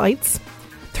return flights,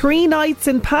 3 nights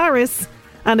in Paris,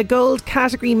 and a gold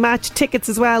category match tickets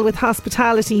as well with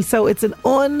hospitality. So it's an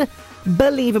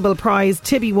unbelievable prize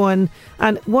to be won,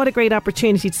 and what a great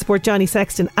opportunity to support Johnny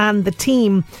Sexton and the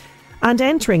team. And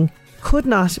entering could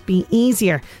not be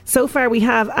easier. So far we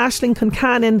have Aisling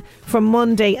Concannon from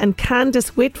Monday, and Candice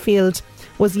Whitfield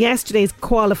was yesterday's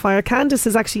qualifier. Candice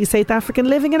is actually a South African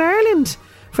living in Ireland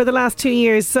for the last 2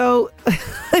 years, so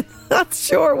I'm not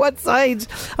sure what side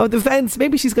of the fence.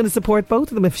 Maybe she's going to support both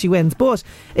of them if she wins, but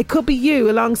it could be you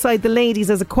alongside the ladies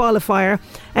as a qualifier.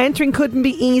 Entering couldn't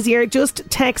be easier. Just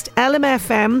text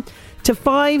LMFM to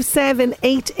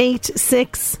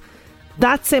 57886.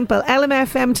 That's simple.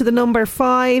 LMFM to the number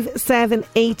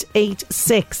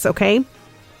 57886, okay?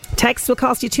 Text will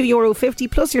cost you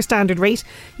 €2.50 plus your standard rate.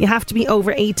 You have to be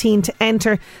over 18 to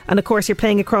enter. And of course, you're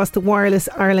playing across the Wireless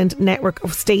Ireland network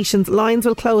of stations. Lines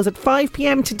will close at 5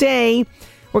 p.m. today.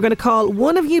 We're going to call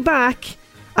one of you back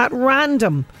at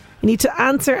random. You need to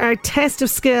answer our test of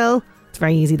skill. It's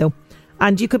very easy though.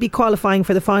 And you could be qualifying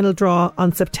for the final draw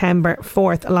on September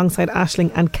 4th alongside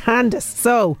Aisling and Candice.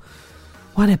 So,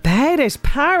 what about it?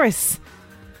 Paris.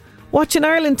 Watching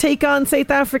Ireland take on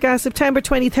South Africa September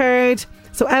 23rd.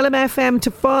 So LMFM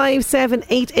to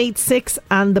 57886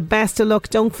 and the best of luck.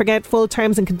 Don't forget, full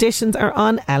terms and conditions are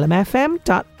on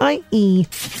lmfm.ie.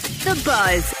 The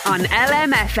Buzz on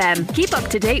LMFM. Keep up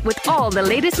to date with all the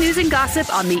latest news and gossip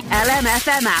on the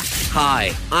LMFM app.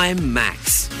 Hi, I'm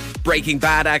Max. Breaking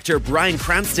Bad actor Bryan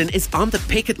Cranston is on the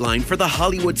picket line for the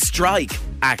Hollywood strike.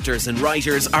 Actors and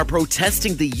writers are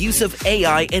protesting the use of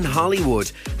AI in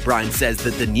Hollywood. Bryan says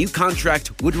that the new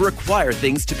contract would require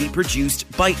things to be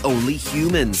produced by only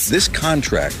humans. This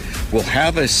contract will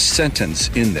have a sentence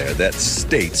in there that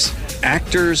states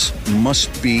actors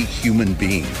must be human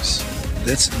beings.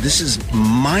 This is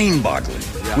mind-boggling.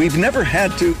 Yeah. We've never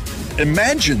had to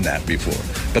imagine that before,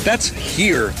 but that's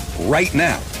here right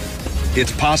now.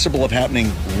 It's possible of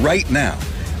happening right now,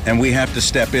 and we have to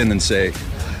step in and say,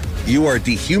 you are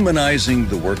dehumanizing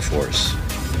the workforce,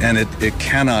 and it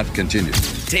cannot continue.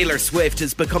 Taylor Swift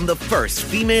has become the first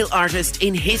female artist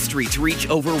in history to reach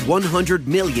over 100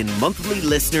 million monthly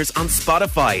listeners on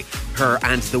Spotify. Her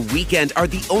and The Weeknd are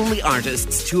the only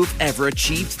artists to have ever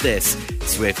achieved this.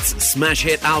 Swift's smash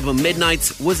hit album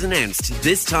Midnights was announced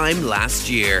this time last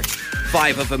year.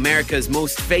 5 of America's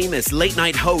most famous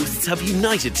late-night hosts have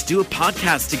united to do a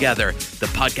podcast together. The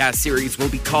podcast series will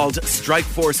be called Strike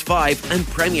Force 5 and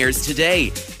premieres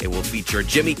today. It will feature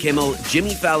Jimmy Kimmel,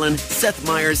 Jimmy Fallon, Seth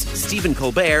Meyers, Stephen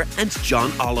Colbert, and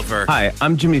John Oliver. Hi,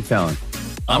 I'm Jimmy Fallon.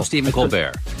 I'm Stephen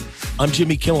Colbert. I'm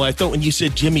Jimmy Kimmel. I thought when you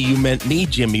said Jimmy, you meant me,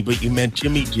 Jimmy, but you meant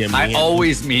Jimmy. I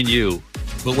always mean you.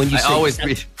 But when you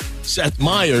say Seth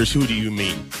Meyers, who do you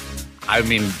mean? I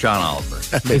mean John Oliver.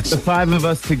 It's the 5 of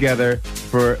us together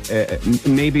for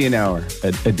maybe an hour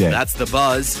a day. That's The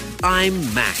Buzz. I'm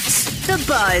Max. The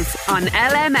Buzz on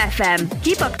LMFM.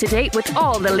 Keep up to date with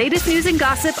all the latest news and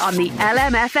gossip on the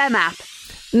LMFM app.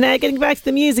 Now, getting back to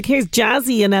the music, here's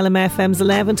Jazzy on LMFM's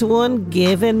 11 to 1,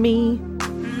 Giving Me.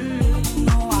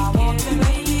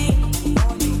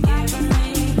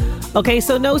 Okay,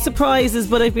 so no surprises,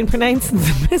 but I've been pronouncing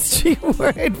the mystery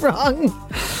word wrong.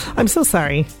 I'm so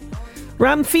sorry.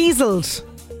 Ramfeesled.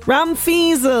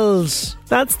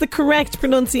 That's the correct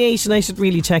pronunciation. I should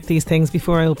really check these things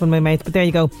before I open my mouth, but there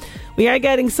you go. We are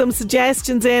getting some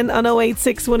suggestions in on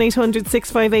 086 1800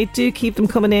 658. Do keep them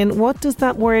coming in. What does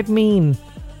that word mean?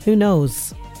 Who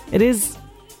knows? It is,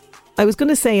 I was going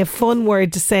to say a fun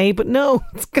word to say, but no,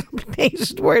 it's a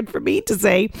complicated word for me to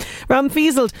say.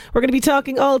 Ramfeesled. We're going to be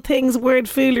talking all things word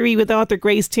foolery with author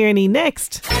Grace Tierney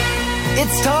next.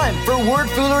 It's time for Word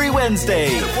Foolery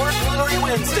Wednesday. Word Foolery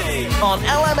Wednesday on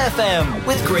LMFM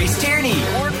with Grace Tierney.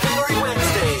 Word Foolery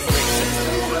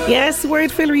Wednesday. Yes,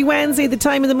 Word Foolery Wednesday, the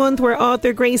time of the month where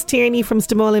author Grace Tierney from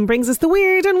Stamullen brings us the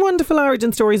weird and wonderful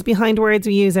origin stories behind words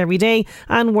we use every day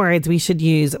and words we should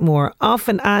use more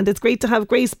often. And it's great to have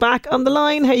Grace back on the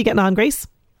line. How are you getting on, Grace?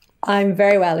 I'm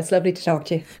very well. It's lovely to talk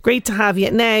to you. Great to have you.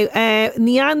 Now,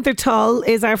 Neanderthal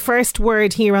is our first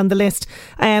word here on the list.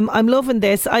 I'm loving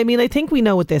this. I mean, I think we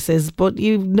know what this is, but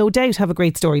you no doubt have a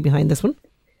great story behind this one.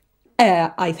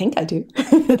 I think I do.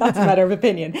 That's a matter of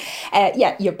opinion.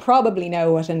 Yeah, you probably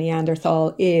know what a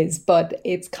Neanderthal is, but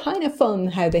it's kind of fun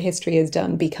how the history is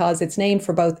done because it's named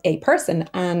for both a person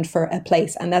and for a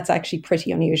place, and that's actually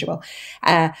pretty unusual.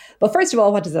 But first of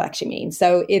all, what does it actually mean?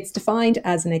 So it's defined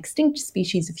as an extinct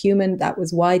species of human that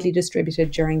was widely distributed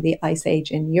during the Ice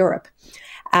Age in Europe.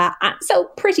 So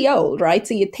pretty old, right?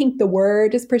 So you'd think the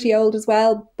word is pretty old as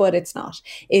well, but it's not.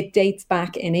 It dates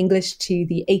back in English to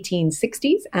the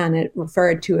 1860s, and it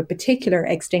referred to a particular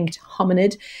extinct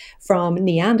hominid from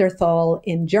Neanderthal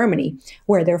in Germany,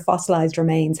 where their fossilized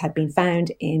remains had been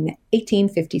found in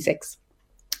 1856.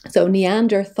 So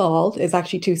Neanderthal is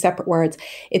actually 2 separate words.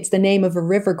 It's the name of a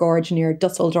river gorge near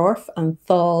Dusseldorf, and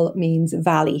Thal means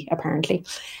valley, apparently.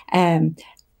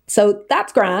 So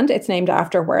that's grand. It's named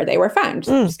after where they were found.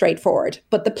 Straightforward.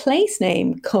 But the place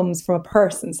name comes from a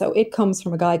person. So it comes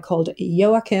from a guy called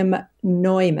Joachim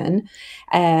Neumann.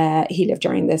 He lived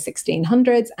during the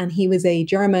 1600s, and he was a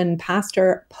German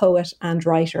pastor, poet and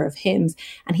writer of hymns.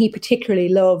 And he particularly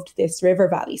loved this river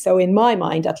valley. So in my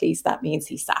mind, at least, that means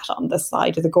he sat on the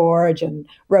side of the gorge and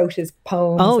wrote his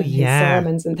poems his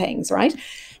sermons and things, right?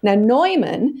 Now,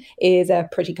 Neumann is a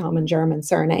pretty common German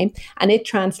surname, and it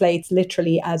translates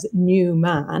literally as new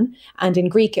man. And in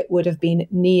Greek, it would have been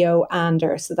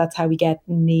Neander. So that's how we get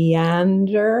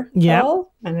Neanderthal. Yeah.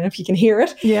 I don't know if you can hear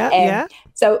it. Yeah.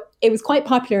 So it was quite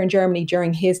popular in Germany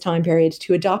during his time period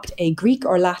to adopt a Greek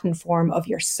or Latin form of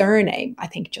your surname, I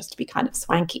think just to be kind of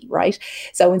swanky, right?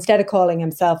 So instead of calling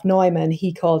himself Neumann,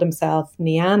 he called himself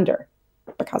Neander,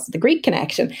 because of the Greek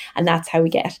connection. And that's how we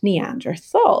get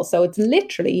Neanderthal. So it's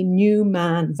literally New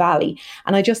Man Valley.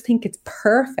 And I just think it's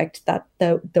perfect that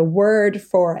the word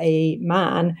for a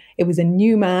man, it was a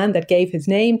new man that gave his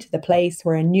name to the place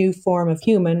where a new form of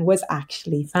human was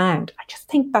actually found. I just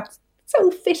think that's so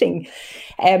fitting.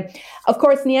 Of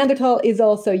course, Neanderthal is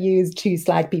also used to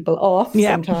slag people off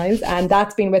sometimes. And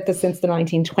that's been with us since the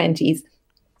 1920s.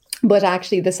 But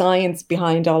actually, the science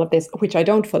behind all of this, which I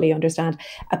don't fully understand,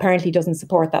 apparently doesn't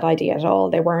support that idea at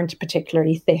all. They weren't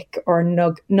particularly thick or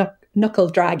knuckle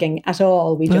dragging at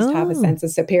all. We just have a sense of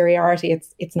superiority.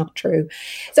 It's not true.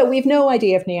 So we've no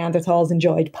idea if Neanderthals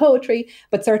enjoyed poetry,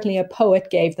 but certainly a poet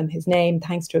gave them his name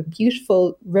thanks to a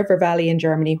beautiful river valley in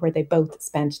Germany where they both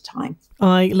spent time.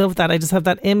 I love that. I just have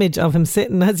that image of him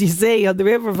sitting, as you say, on the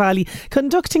river valley,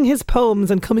 conducting his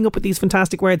poems and coming up with these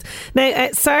fantastic words. Now,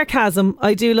 sarcasm,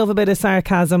 I do love a bit of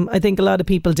sarcasm. I think a lot of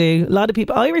people do.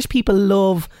 Irish people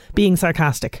love being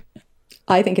sarcastic.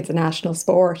 I think it's a national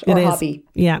sport or hobby.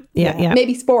 Yeah.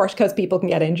 Maybe sport because people can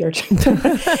get injured.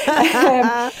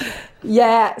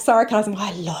 Sarcasm.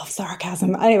 I love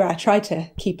sarcasm. Anyway, I try to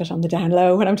keep it on the down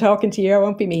low when I'm talking to you. I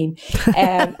won't be mean.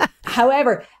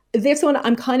 However, this one,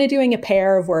 I'm kind of doing a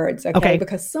pair of words, okay?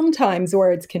 Because sometimes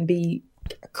words can be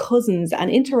cousins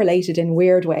and interrelated in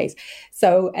weird ways.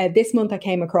 So this month I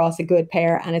came across a good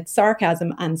pair, and it's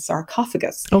sarcasm and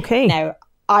sarcophagus. Okay. Now,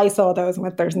 I saw those and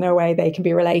went, there's no way they can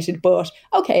be related. But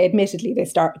okay, admittedly, they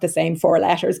start with the same 4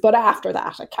 letters. But after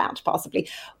that, it can't possibly.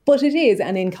 But it is,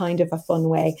 and in kind of a fun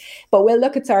way. But we'll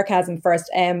look at sarcasm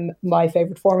first. My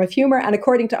favourite form of humour. And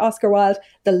according to Oscar Wilde,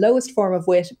 the lowest form of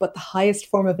wit, but the highest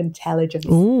form of intelligence.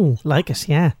 Ooh, like it,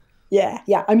 yeah.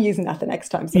 Yeah, I'm using that the next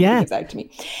time somebody gives out to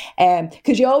me.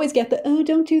 Because you always get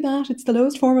don't do that. It's the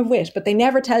lowest form of wit. But they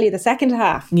never tell you the second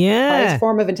half. Yeah. Highest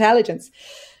form of intelligence.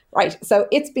 Right, so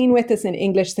it's been with us in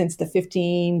English since the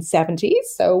 1570s.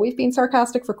 So we've been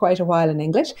sarcastic for quite a while in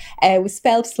English. It was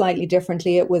spelled slightly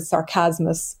differently. It was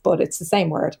sarcasmus, but it's the same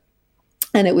word.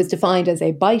 And it was defined as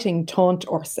a biting taunt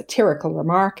or satirical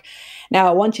remark. Now,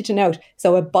 I want you to note,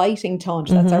 so a biting taunt,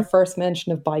 that's our first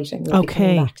mention of biting. We'll be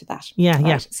coming back to that.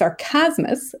 Yeah.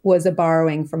 Sarcasmus was a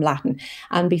borrowing from Latin.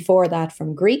 And before that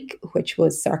from Greek, which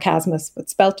was sarcasmus, but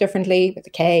spelt differently with a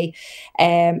K.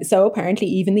 So apparently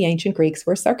even the ancient Greeks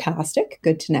were sarcastic.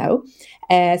 Good to know.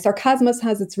 Sarcasmus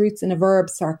has its roots in a verb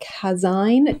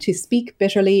sarkazine, to speak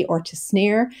bitterly or to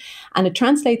sneer. And it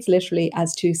translates literally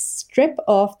as to strip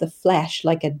off the flesh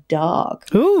like a dog.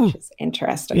 Ooh. Which is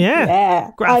interesting.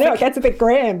 Yeah. I know, it gets a bit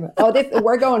grim.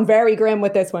 We're going very grim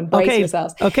with this one. Brace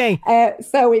yourselves. Okay.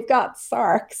 So we've got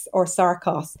sarx or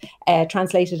sarkos,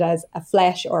 translated as a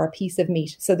flesh or a piece of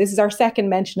meat. So this is our second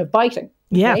mention of biting.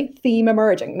 Yeah. Okay? Theme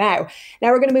emerging. Now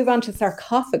we're going to move on to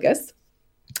sarcophagus.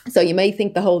 So you may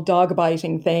think the whole dog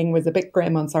biting thing was a bit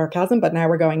grim on sarcasm, but now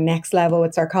we're going next level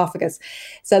with sarcophagus.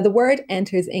 So the word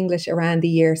enters English around the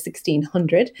year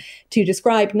 1600 to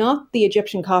describe not the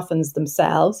Egyptian coffins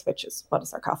themselves, which is what a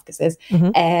sarcophagus is,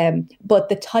 but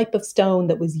the type of stone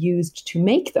that was used to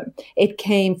make them. It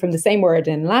came from the same word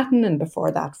in Latin and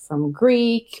before that from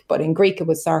Greek, but in Greek it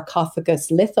was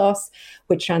sarcophagus lithos,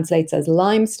 which translates as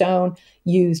limestone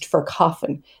used for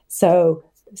coffin. So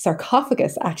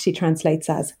sarcophagus actually translates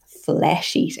as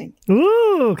flesh eating.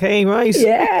 Ooh, okay, right.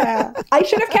 Yeah. I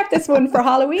should have kept this one for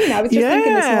Halloween. I was just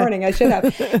thinking this morning I should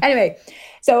have. Anyway,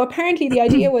 so apparently the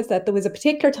idea was that there was a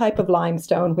particular type of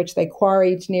limestone which they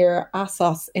quarried near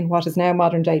Assos in what is now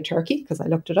modern day Turkey, because I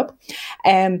looked it up,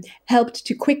 helped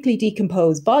to quickly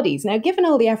decompose bodies. Now, given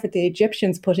all the effort the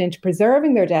Egyptians put into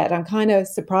preserving their dead, I'm kind of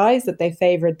surprised that they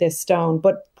favoured this stone,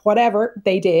 but whatever,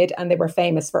 they did, and they were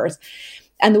famous for it.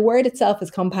 And the word itself is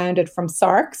compounded from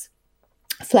sarx,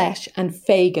 flesh, and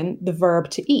phagan, the verb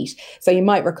to eat. So you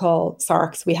might recall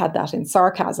sarx, we had that in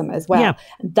sarcasm as well. Yeah.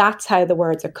 And that's how the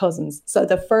words are cousins. So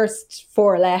the first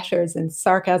 4 letters in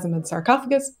sarcasm and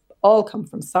sarcophagus all come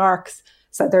from sarx,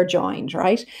 So they're joined,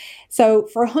 right? So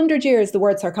for 100 years, the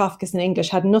word sarcophagus in English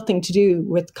had nothing to do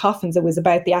with coffins. It was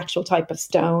about the actual type of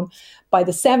stone. By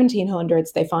the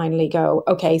 1700s, they finally go,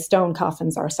 okay, stone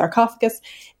coffins are sarcophagus.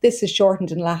 This is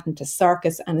shortened in Latin to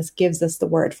sarcus, and it gives us the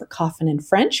word for coffin in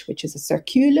French, which is a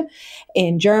cercueil.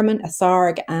 In German, a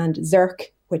sarg, and zerk,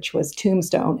 which was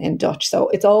tombstone in Dutch. So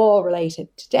it's all related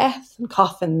to death and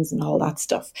coffins and all that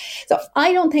stuff. So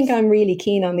I don't think I'm really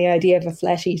keen on the idea of a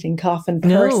flesh-eating coffin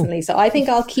personally. No. So I think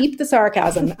I'll keep the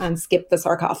sarcasm and skip the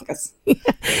sarcophagus.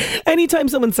 Anytime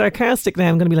someone's sarcastic now,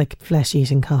 I'm going to be like,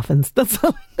 flesh-eating coffins. That's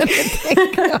all I'm going to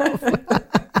think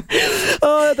of.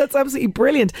 Oh, that's absolutely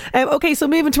brilliant. Okay, so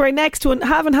moving to our next one.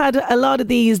 Haven't had a lot of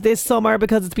these this summer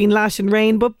because it's been lashing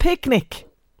rain, but picnic.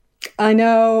 I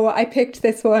know. I picked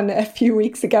this one a few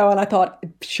weeks ago and I thought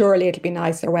surely it'll be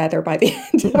nicer weather by the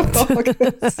end of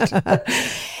August.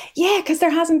 Yeah, because there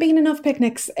hasn't been enough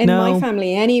picnics in my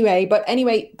family anyway. But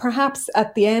anyway, perhaps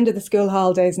at the end of the school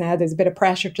holidays now, there's a bit of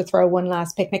pressure to throw one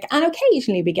last picnic. And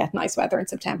occasionally we get nice weather in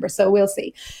September. So we'll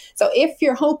see. So if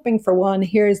you're hoping for one,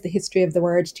 here's the history of the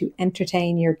word to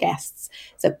entertain your guests.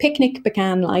 So picnic,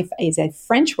 piquant, is a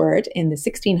French word in the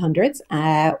 1600s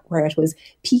where it was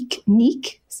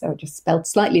pique-nique. So just spelled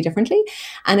slightly differently.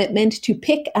 And it meant to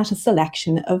pick at a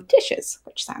selection of dishes,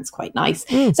 which sounds quite nice.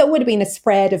 So it would have been a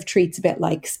spread of treats, a bit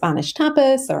like Spanish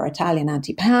tapas or Italian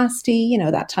antipasti,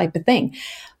 that type of thing.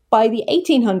 By the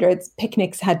 1800s,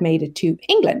 picnics had made it to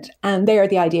England, and there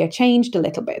the idea changed a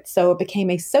little bit. So it became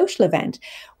a social event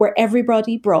where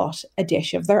everybody brought a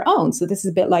dish of their own. So this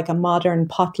is a bit like a modern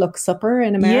potluck supper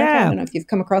in America. Yeah. I don't know if you've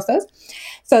come across those.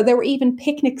 So there were even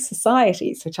picnic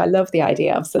societies, which I love the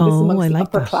idea of. So this is amongst the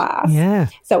upper class. Yeah.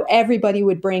 So everybody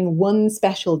would bring one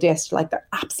special dish, like their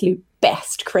absolute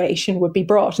best creation would be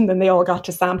brought, and then they all got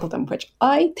to sample them, which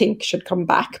I think should come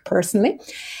back personally.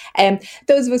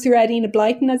 Those of us who read Enid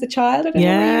Blyton as a child, I don't know, were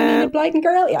you an Enid Blyton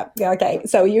girl? Yeah, okay.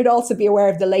 So you'd also be aware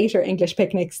of the later English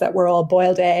picnics that were all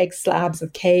boiled eggs, slabs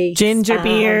of cake, ginger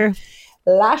beer,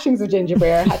 lashings of ginger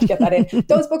beer. Had to get that in.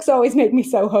 Those books always make me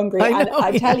so hungry.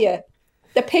 I tell you,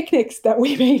 the picnics that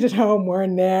we made at home were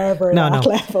never that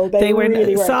level. They were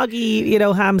really soggy,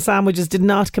 ham sandwiches did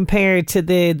not compare to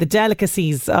the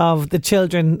delicacies of the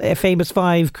children, Famous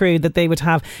Five crew that they would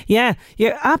have. Yeah,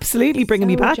 you're absolutely bringing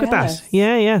me back jealous. with that.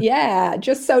 Yeah. Yeah,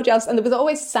 just so jealous. And there was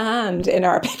always sand in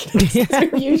our picnics. We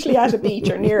were usually at a beach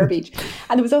or near a beach.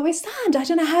 And there was always sand. I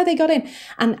don't know how they got in.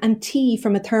 And tea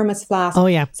from a thermos flask. Oh,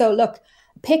 yeah. So look,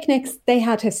 picnics, they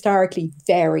had historically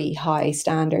very high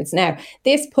standards. Now,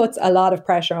 this puts a lot of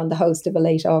pressure on the host of a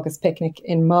late August picnic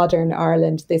in modern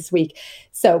Ireland this week.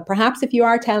 So perhaps if you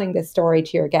are telling this story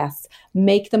to your guests,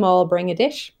 make them all bring a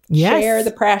dish. Yes. Share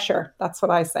the pressure. That's what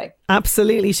I say.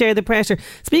 Absolutely, share the pressure.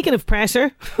 Speaking of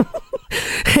pressure,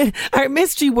 our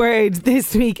mystery word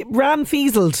this week,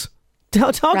 ramfizzled.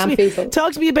 Talk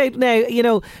to me about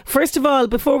now, first of all,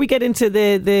 before we get into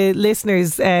the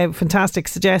listeners' fantastic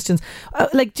suggestions,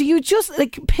 do you just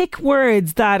pick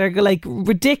words that are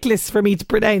ridiculous for me to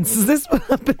pronounce? Is this what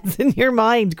happens in your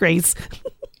mind, Grace?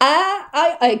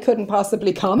 I couldn't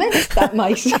possibly comment. That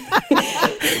might.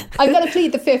 I'm going to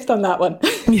plead the fifth on that one.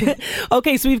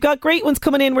 Okay, so we've got great ones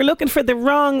coming in. We're looking for the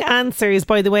wrong answers,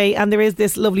 by the way, and there is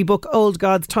this lovely book, Old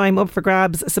God's Time, up for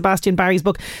grabs, Sebastian Barry's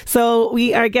book. So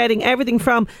we are getting everything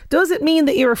from, does it mean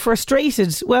that you're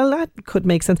frustrated? Well, that could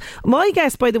make sense. My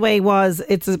guess, by the way, was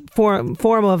it's a form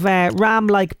of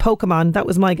ram-like Pokemon. That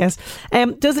was my guess.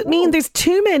 Does it mean there's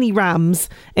too many rams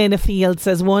in a field,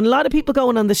 says one. A lot of people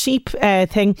going on the sheep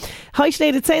thing. Hi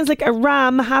Sinead, it sounds like a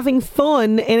ram having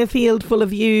fun in a field full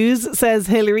of ewes, says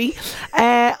Hilary.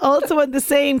 Also on the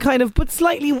same kind of, but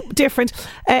slightly different.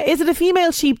 Is it a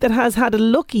female sheep that has had a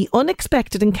lucky,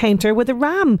 unexpected encounter with a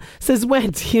ram, says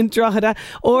Wendy in Drogheda.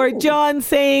 Or John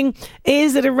saying,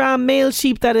 is it a ram male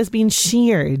sheep that has been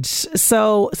sheared?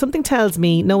 So something tells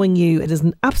me, knowing you, it has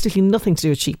absolutely nothing to do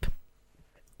with sheep.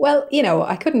 Well,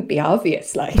 I couldn't be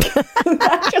obvious.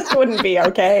 That just wouldn't be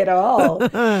okay at all.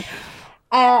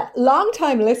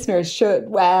 Long-time listeners should,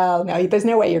 no, there's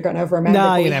no way you're going to remember.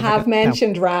 No, we have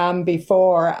mentioned ram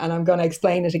before, and I'm going to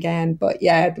explain it again. But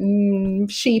yeah,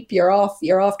 sheep, you're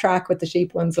off track with the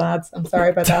sheep ones, lads. I'm sorry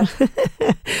about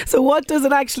that. So what does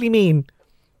it actually mean?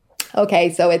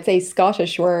 Okay, so it's a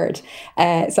Scottish word.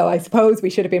 So I suppose we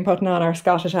should have been putting on our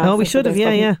Scottish accents. Oh, we should have,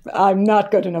 yeah. I'm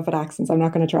not good enough at accents. I'm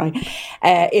not going to try.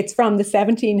 It's from the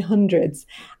 1700s,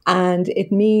 and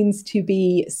it means to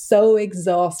be so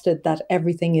exhausted that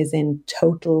everything is in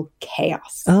total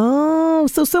chaos. Oh,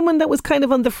 so someone that was kind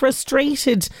of on the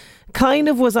frustrated kind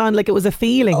of was on, like it was a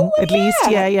feeling, at least.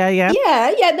 Yeah.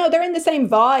 Yeah, no, they're in the same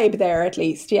vibe there, at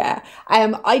least, yeah. I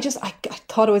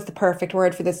thought it was the perfect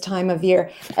word for this time of year.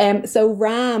 So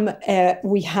ram,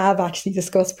 we have actually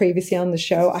discussed previously on the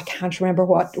show. I can't remember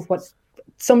what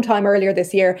sometime earlier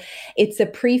this year. It's a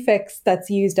prefix that's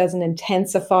used as an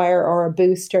intensifier or a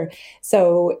booster.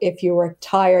 So if you were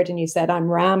tired and you said, I'm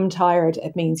ram tired,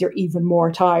 it means you're even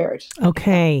more tired.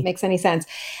 Okay. If that makes any sense.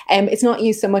 It's not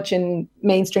used so much in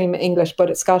mainstream English, but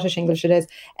it's Scottish English it is.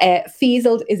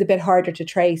 Feasled is a bit harder to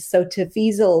trace. So to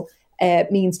feasel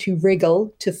means to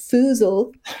wriggle. To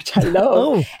foozle, which I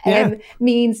love,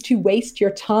 means to waste your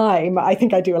time. I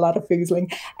think I do a lot of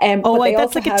foozling.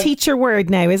 That's like a teacher word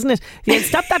now, isn't it? Yeah,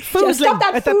 stop that foozling stop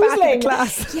that at foozling. The back of the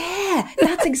class. Yeah,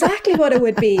 that's exactly what it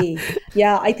would be.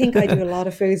 Yeah, I think I do a lot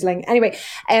of foozling. Anyway,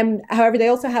 however, they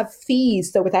also have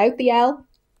fees, so without the L.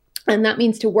 And that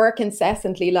means to work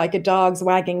incessantly like a dog's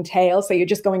wagging tail. So you're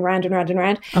just going round and round and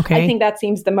round. Okay. I think that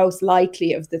seems the most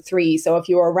likely of the three. So if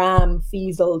you were ram,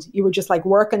 feasled, you were just like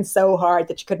working so hard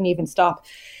that you couldn't even stop.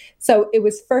 So it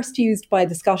was first used by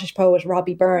the Scottish poet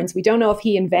Robbie Burns. We don't know if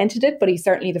he invented it, but he's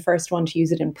certainly the first one to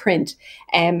use it in print.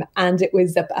 And it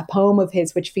was a poem of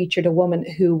his which featured a woman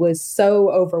who was so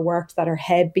overworked that her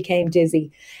head became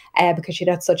dizzy because she'd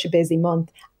had such a busy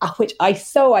month, which I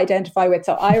so identify with.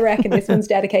 So I reckon this one's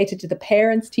dedicated to the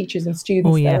parents, teachers and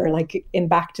students that are like in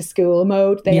back to school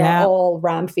mode. They are all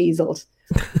ram-feasled.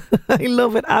 I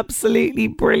love it. Absolutely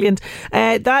brilliant.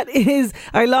 That is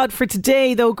our lot for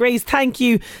today, though. Grace, thank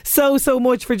you so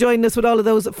much for joining us with all of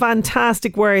those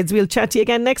fantastic words. We'll chat to you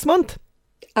again next month.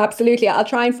 Absolutely. I'll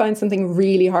try and find something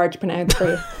really hard to pronounce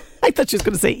for you. I thought she was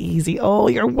going to say easy. Oh,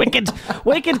 you're wicked.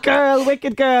 Wicked girl.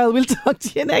 We'll talk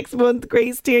to you next month.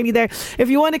 Grace Tierney there. If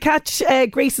you want to catch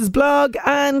Grace's blog,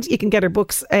 and you can get her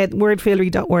books at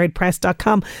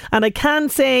wordfillery.wordpress.com. And I can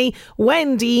say,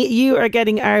 Wendy, you are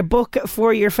getting our book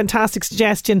for your fantastic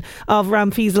suggestion of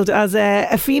ram feasled as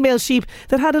a female sheep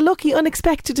that had a lucky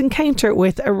unexpected encounter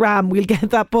with a ram. We'll get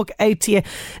that book out to you.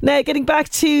 Now, getting back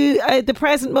to the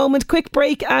present moment, quick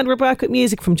break, and we're back with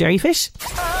music from Jerry Fish.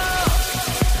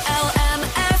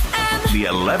 The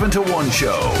 11 to 1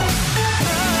 show.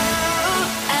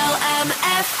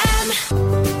 LMFM.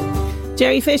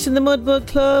 Jerry Fish and the Mudbug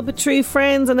Club, true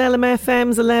friends on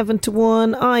LMFM's 11 to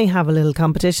 1. I have a little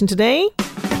competition today.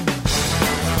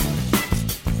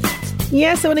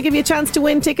 Yes, I want to give you a chance to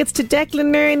win tickets to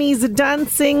Declan Nerney's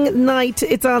Dancing Night.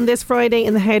 It's on this Friday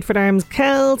in the Headford Arms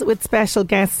Kells with special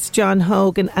guests John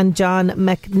Hogan and John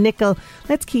McNichol.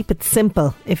 Let's keep it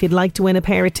simple. If you'd like to win a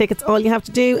pair of tickets, all you have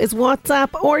to do is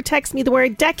WhatsApp or text me the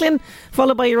word Declan,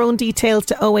 followed by your own details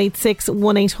to 086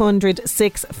 1800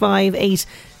 658.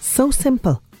 So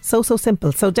simple. So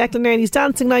simple. So Declan Nerney's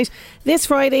Dancing Night this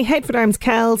Friday, Headford Arms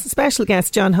Kells, special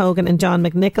guests John Hogan and John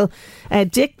McNichol.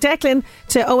 Declan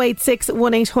to 086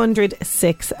 1800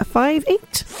 658.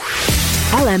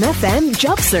 LMFM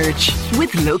Job Search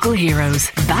with Local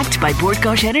Heroes. Backed by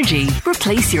Portgosh Energy.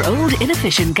 Replace your old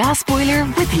inefficient gas boiler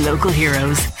with Local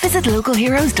Heroes. Visit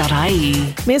localheroes.ie.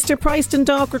 Mr Price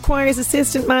Dundalk requires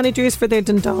assistant managers for their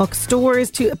Dundalk stores.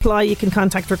 To apply, you can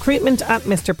contact recruitment at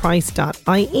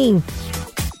mrprice.ie.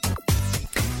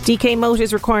 DK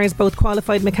Motors requires both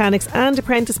qualified mechanics and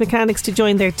apprentice mechanics to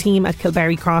join their team at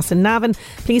Kilberry Cross in Navan.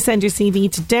 Please send your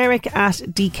CV to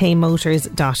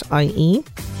derek@dkmotors.ie.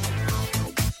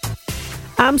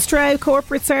 Amstrow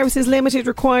Corporate Services Limited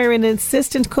require an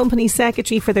assistant company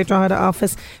secretary for their Drogheda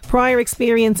office. Prior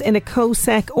experience in a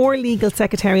co-sec or legal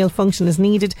secretarial function is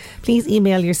needed. Please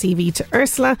email your CV to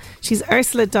Ursula. She's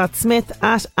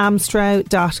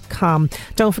ursula.smith@amstrow.com.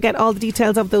 Don't forget, all the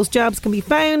details of those jobs can be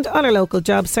found on our local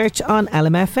job search on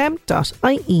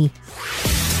lmfm.ie.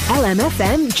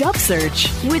 LMFM Job Search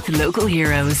with Local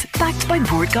Heroes. Backed by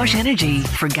Portgosh Energy.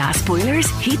 For gas boilers,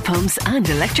 heat pumps and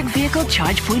electric vehicle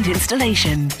charge point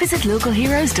installation. Visit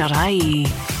localheroes.ie.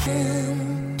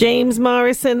 James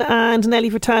Morrison and Nelly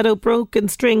Furtado, Broken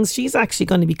Strings. She's actually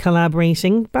going to be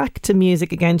collaborating, back to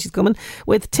music again, she's coming,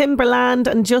 with Timberland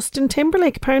and Justin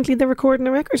Timberlake. Apparently they're recording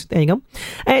a record. There you go.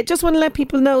 Just want to let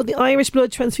people know the Irish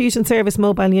Blood Transfusion Service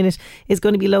mobile unit is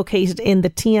going to be located in the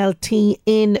TLT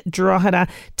in Drogheda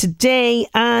today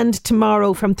and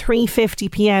tomorrow from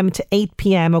 3:50pm to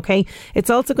 8pm, okay?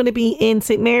 It's also going to be in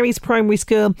St Mary's Primary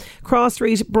School, Cross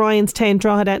Street, Bryanstown,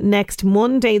 Drogheda next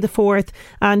Monday the 4th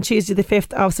and Tuesday the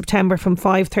 5th of September from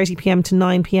 5:30pm to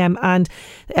 9pm. And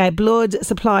blood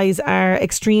supplies are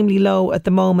extremely low at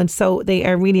the moment, so they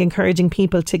are really encouraging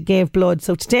people to give blood.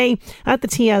 So today at the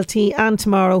TLT and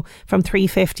tomorrow from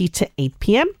 3:50 to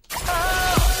 8pm.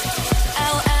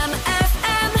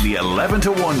 The 11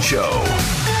 to 1 show.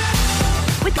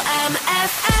 with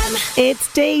LMFM.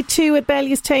 It's day 2 at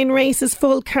Bellewstown Races.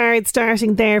 Full card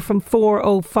starting there from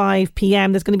 4:05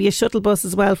 p.m. There's going to be a shuttle bus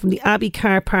as well from the Abbey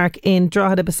Car Park in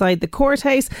Drogheda beside the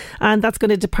courthouse, and that's going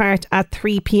to depart at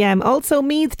 3 p.m. Also,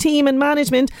 Meath team and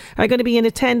management are going to be in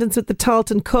attendance with the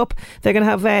Talton Cup. They're going to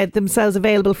have themselves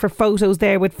available for photos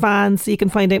there with fans, so you can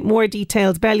find out more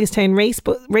details. Bellewstown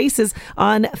Races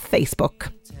on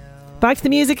Facebook. Back to the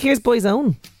music. Here's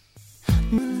Boyzone.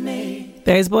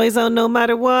 There's Boyzone, No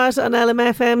Matter What on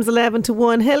LMFM's 11 to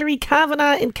 1. Hilary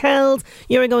Kavanagh in Kells.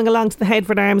 You're going along to the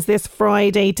Headford Arms this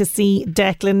Friday to see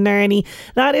Declan Nerney.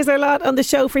 That is our lot on the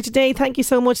show for today. Thank you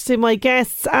so much to my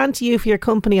guests and to you for your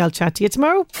company. I'll chat to you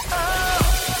tomorrow.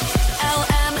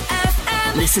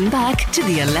 Listen back to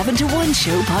the 11 to 1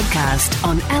 show podcast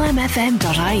on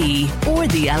lmfm.ie or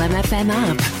the LMFM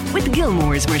app. With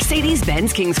Gilmore's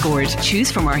Mercedes-Benz Kingscourt. Choose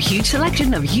from our huge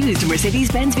selection of used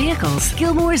Mercedes-Benz vehicles.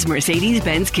 Gilmore's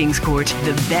Mercedes-Benz Kingscourt.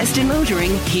 The best in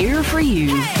motoring, here for you.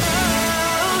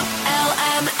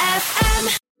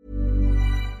 LMFM.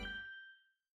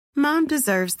 Mom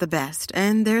deserves the best,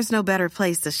 and there's no better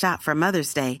place to shop for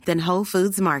Mother's Day than Whole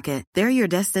Foods Market. They're your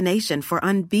destination for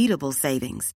unbeatable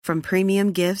savings, from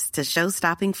premium gifts to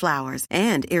show-stopping flowers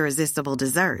and irresistible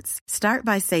desserts. Start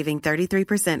by saving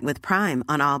 33% with Prime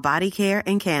on all body care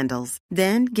and candles.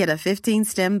 Then get a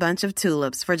 15-stem bunch of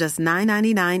tulips for just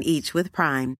 $9.99 each with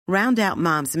Prime. Round out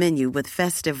Mom's menu with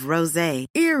festive rosé,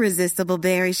 irresistible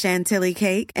berry chantilly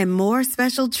cake, and more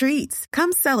special treats.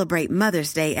 Come celebrate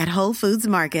Mother's Day at Whole Foods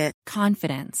Market.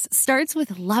 Confidence starts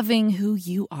with loving who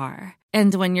you are.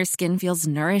 And when your skin feels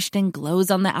nourished and glows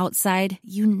on the outside,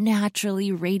 you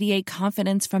naturally radiate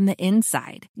confidence from the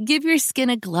inside. Give your skin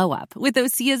a glow up with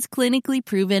Osea's clinically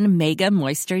proven Mega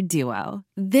Moisture Duo.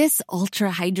 This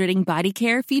ultra-hydrating body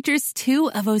care features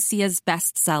 2 of Osea's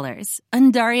best sellers,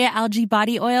 Undaria Algae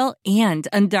Body Oil and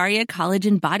Undaria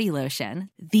Collagen Body Lotion.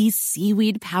 These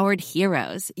seaweed-powered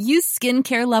heroes use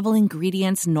skincare-level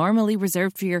ingredients normally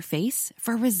reserved for your face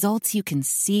for results you can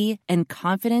see and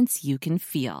confidence you can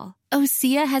feel.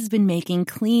 Osea has been making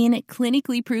clean,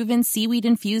 clinically proven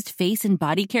seaweed-infused face and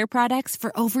body care products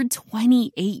for over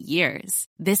 28 years.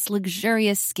 This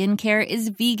luxurious skincare is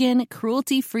vegan,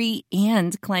 cruelty-free,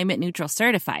 and climate-neutral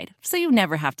certified, so you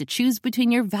never have to choose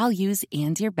between your values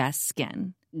and your best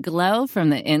skin. Glow from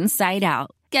the inside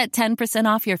out. Get 10%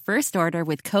 off your first order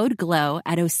with code GLOW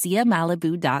at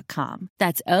OseaMalibu.com.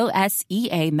 That's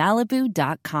OSEA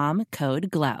Malibu.com,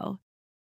 code GLOW.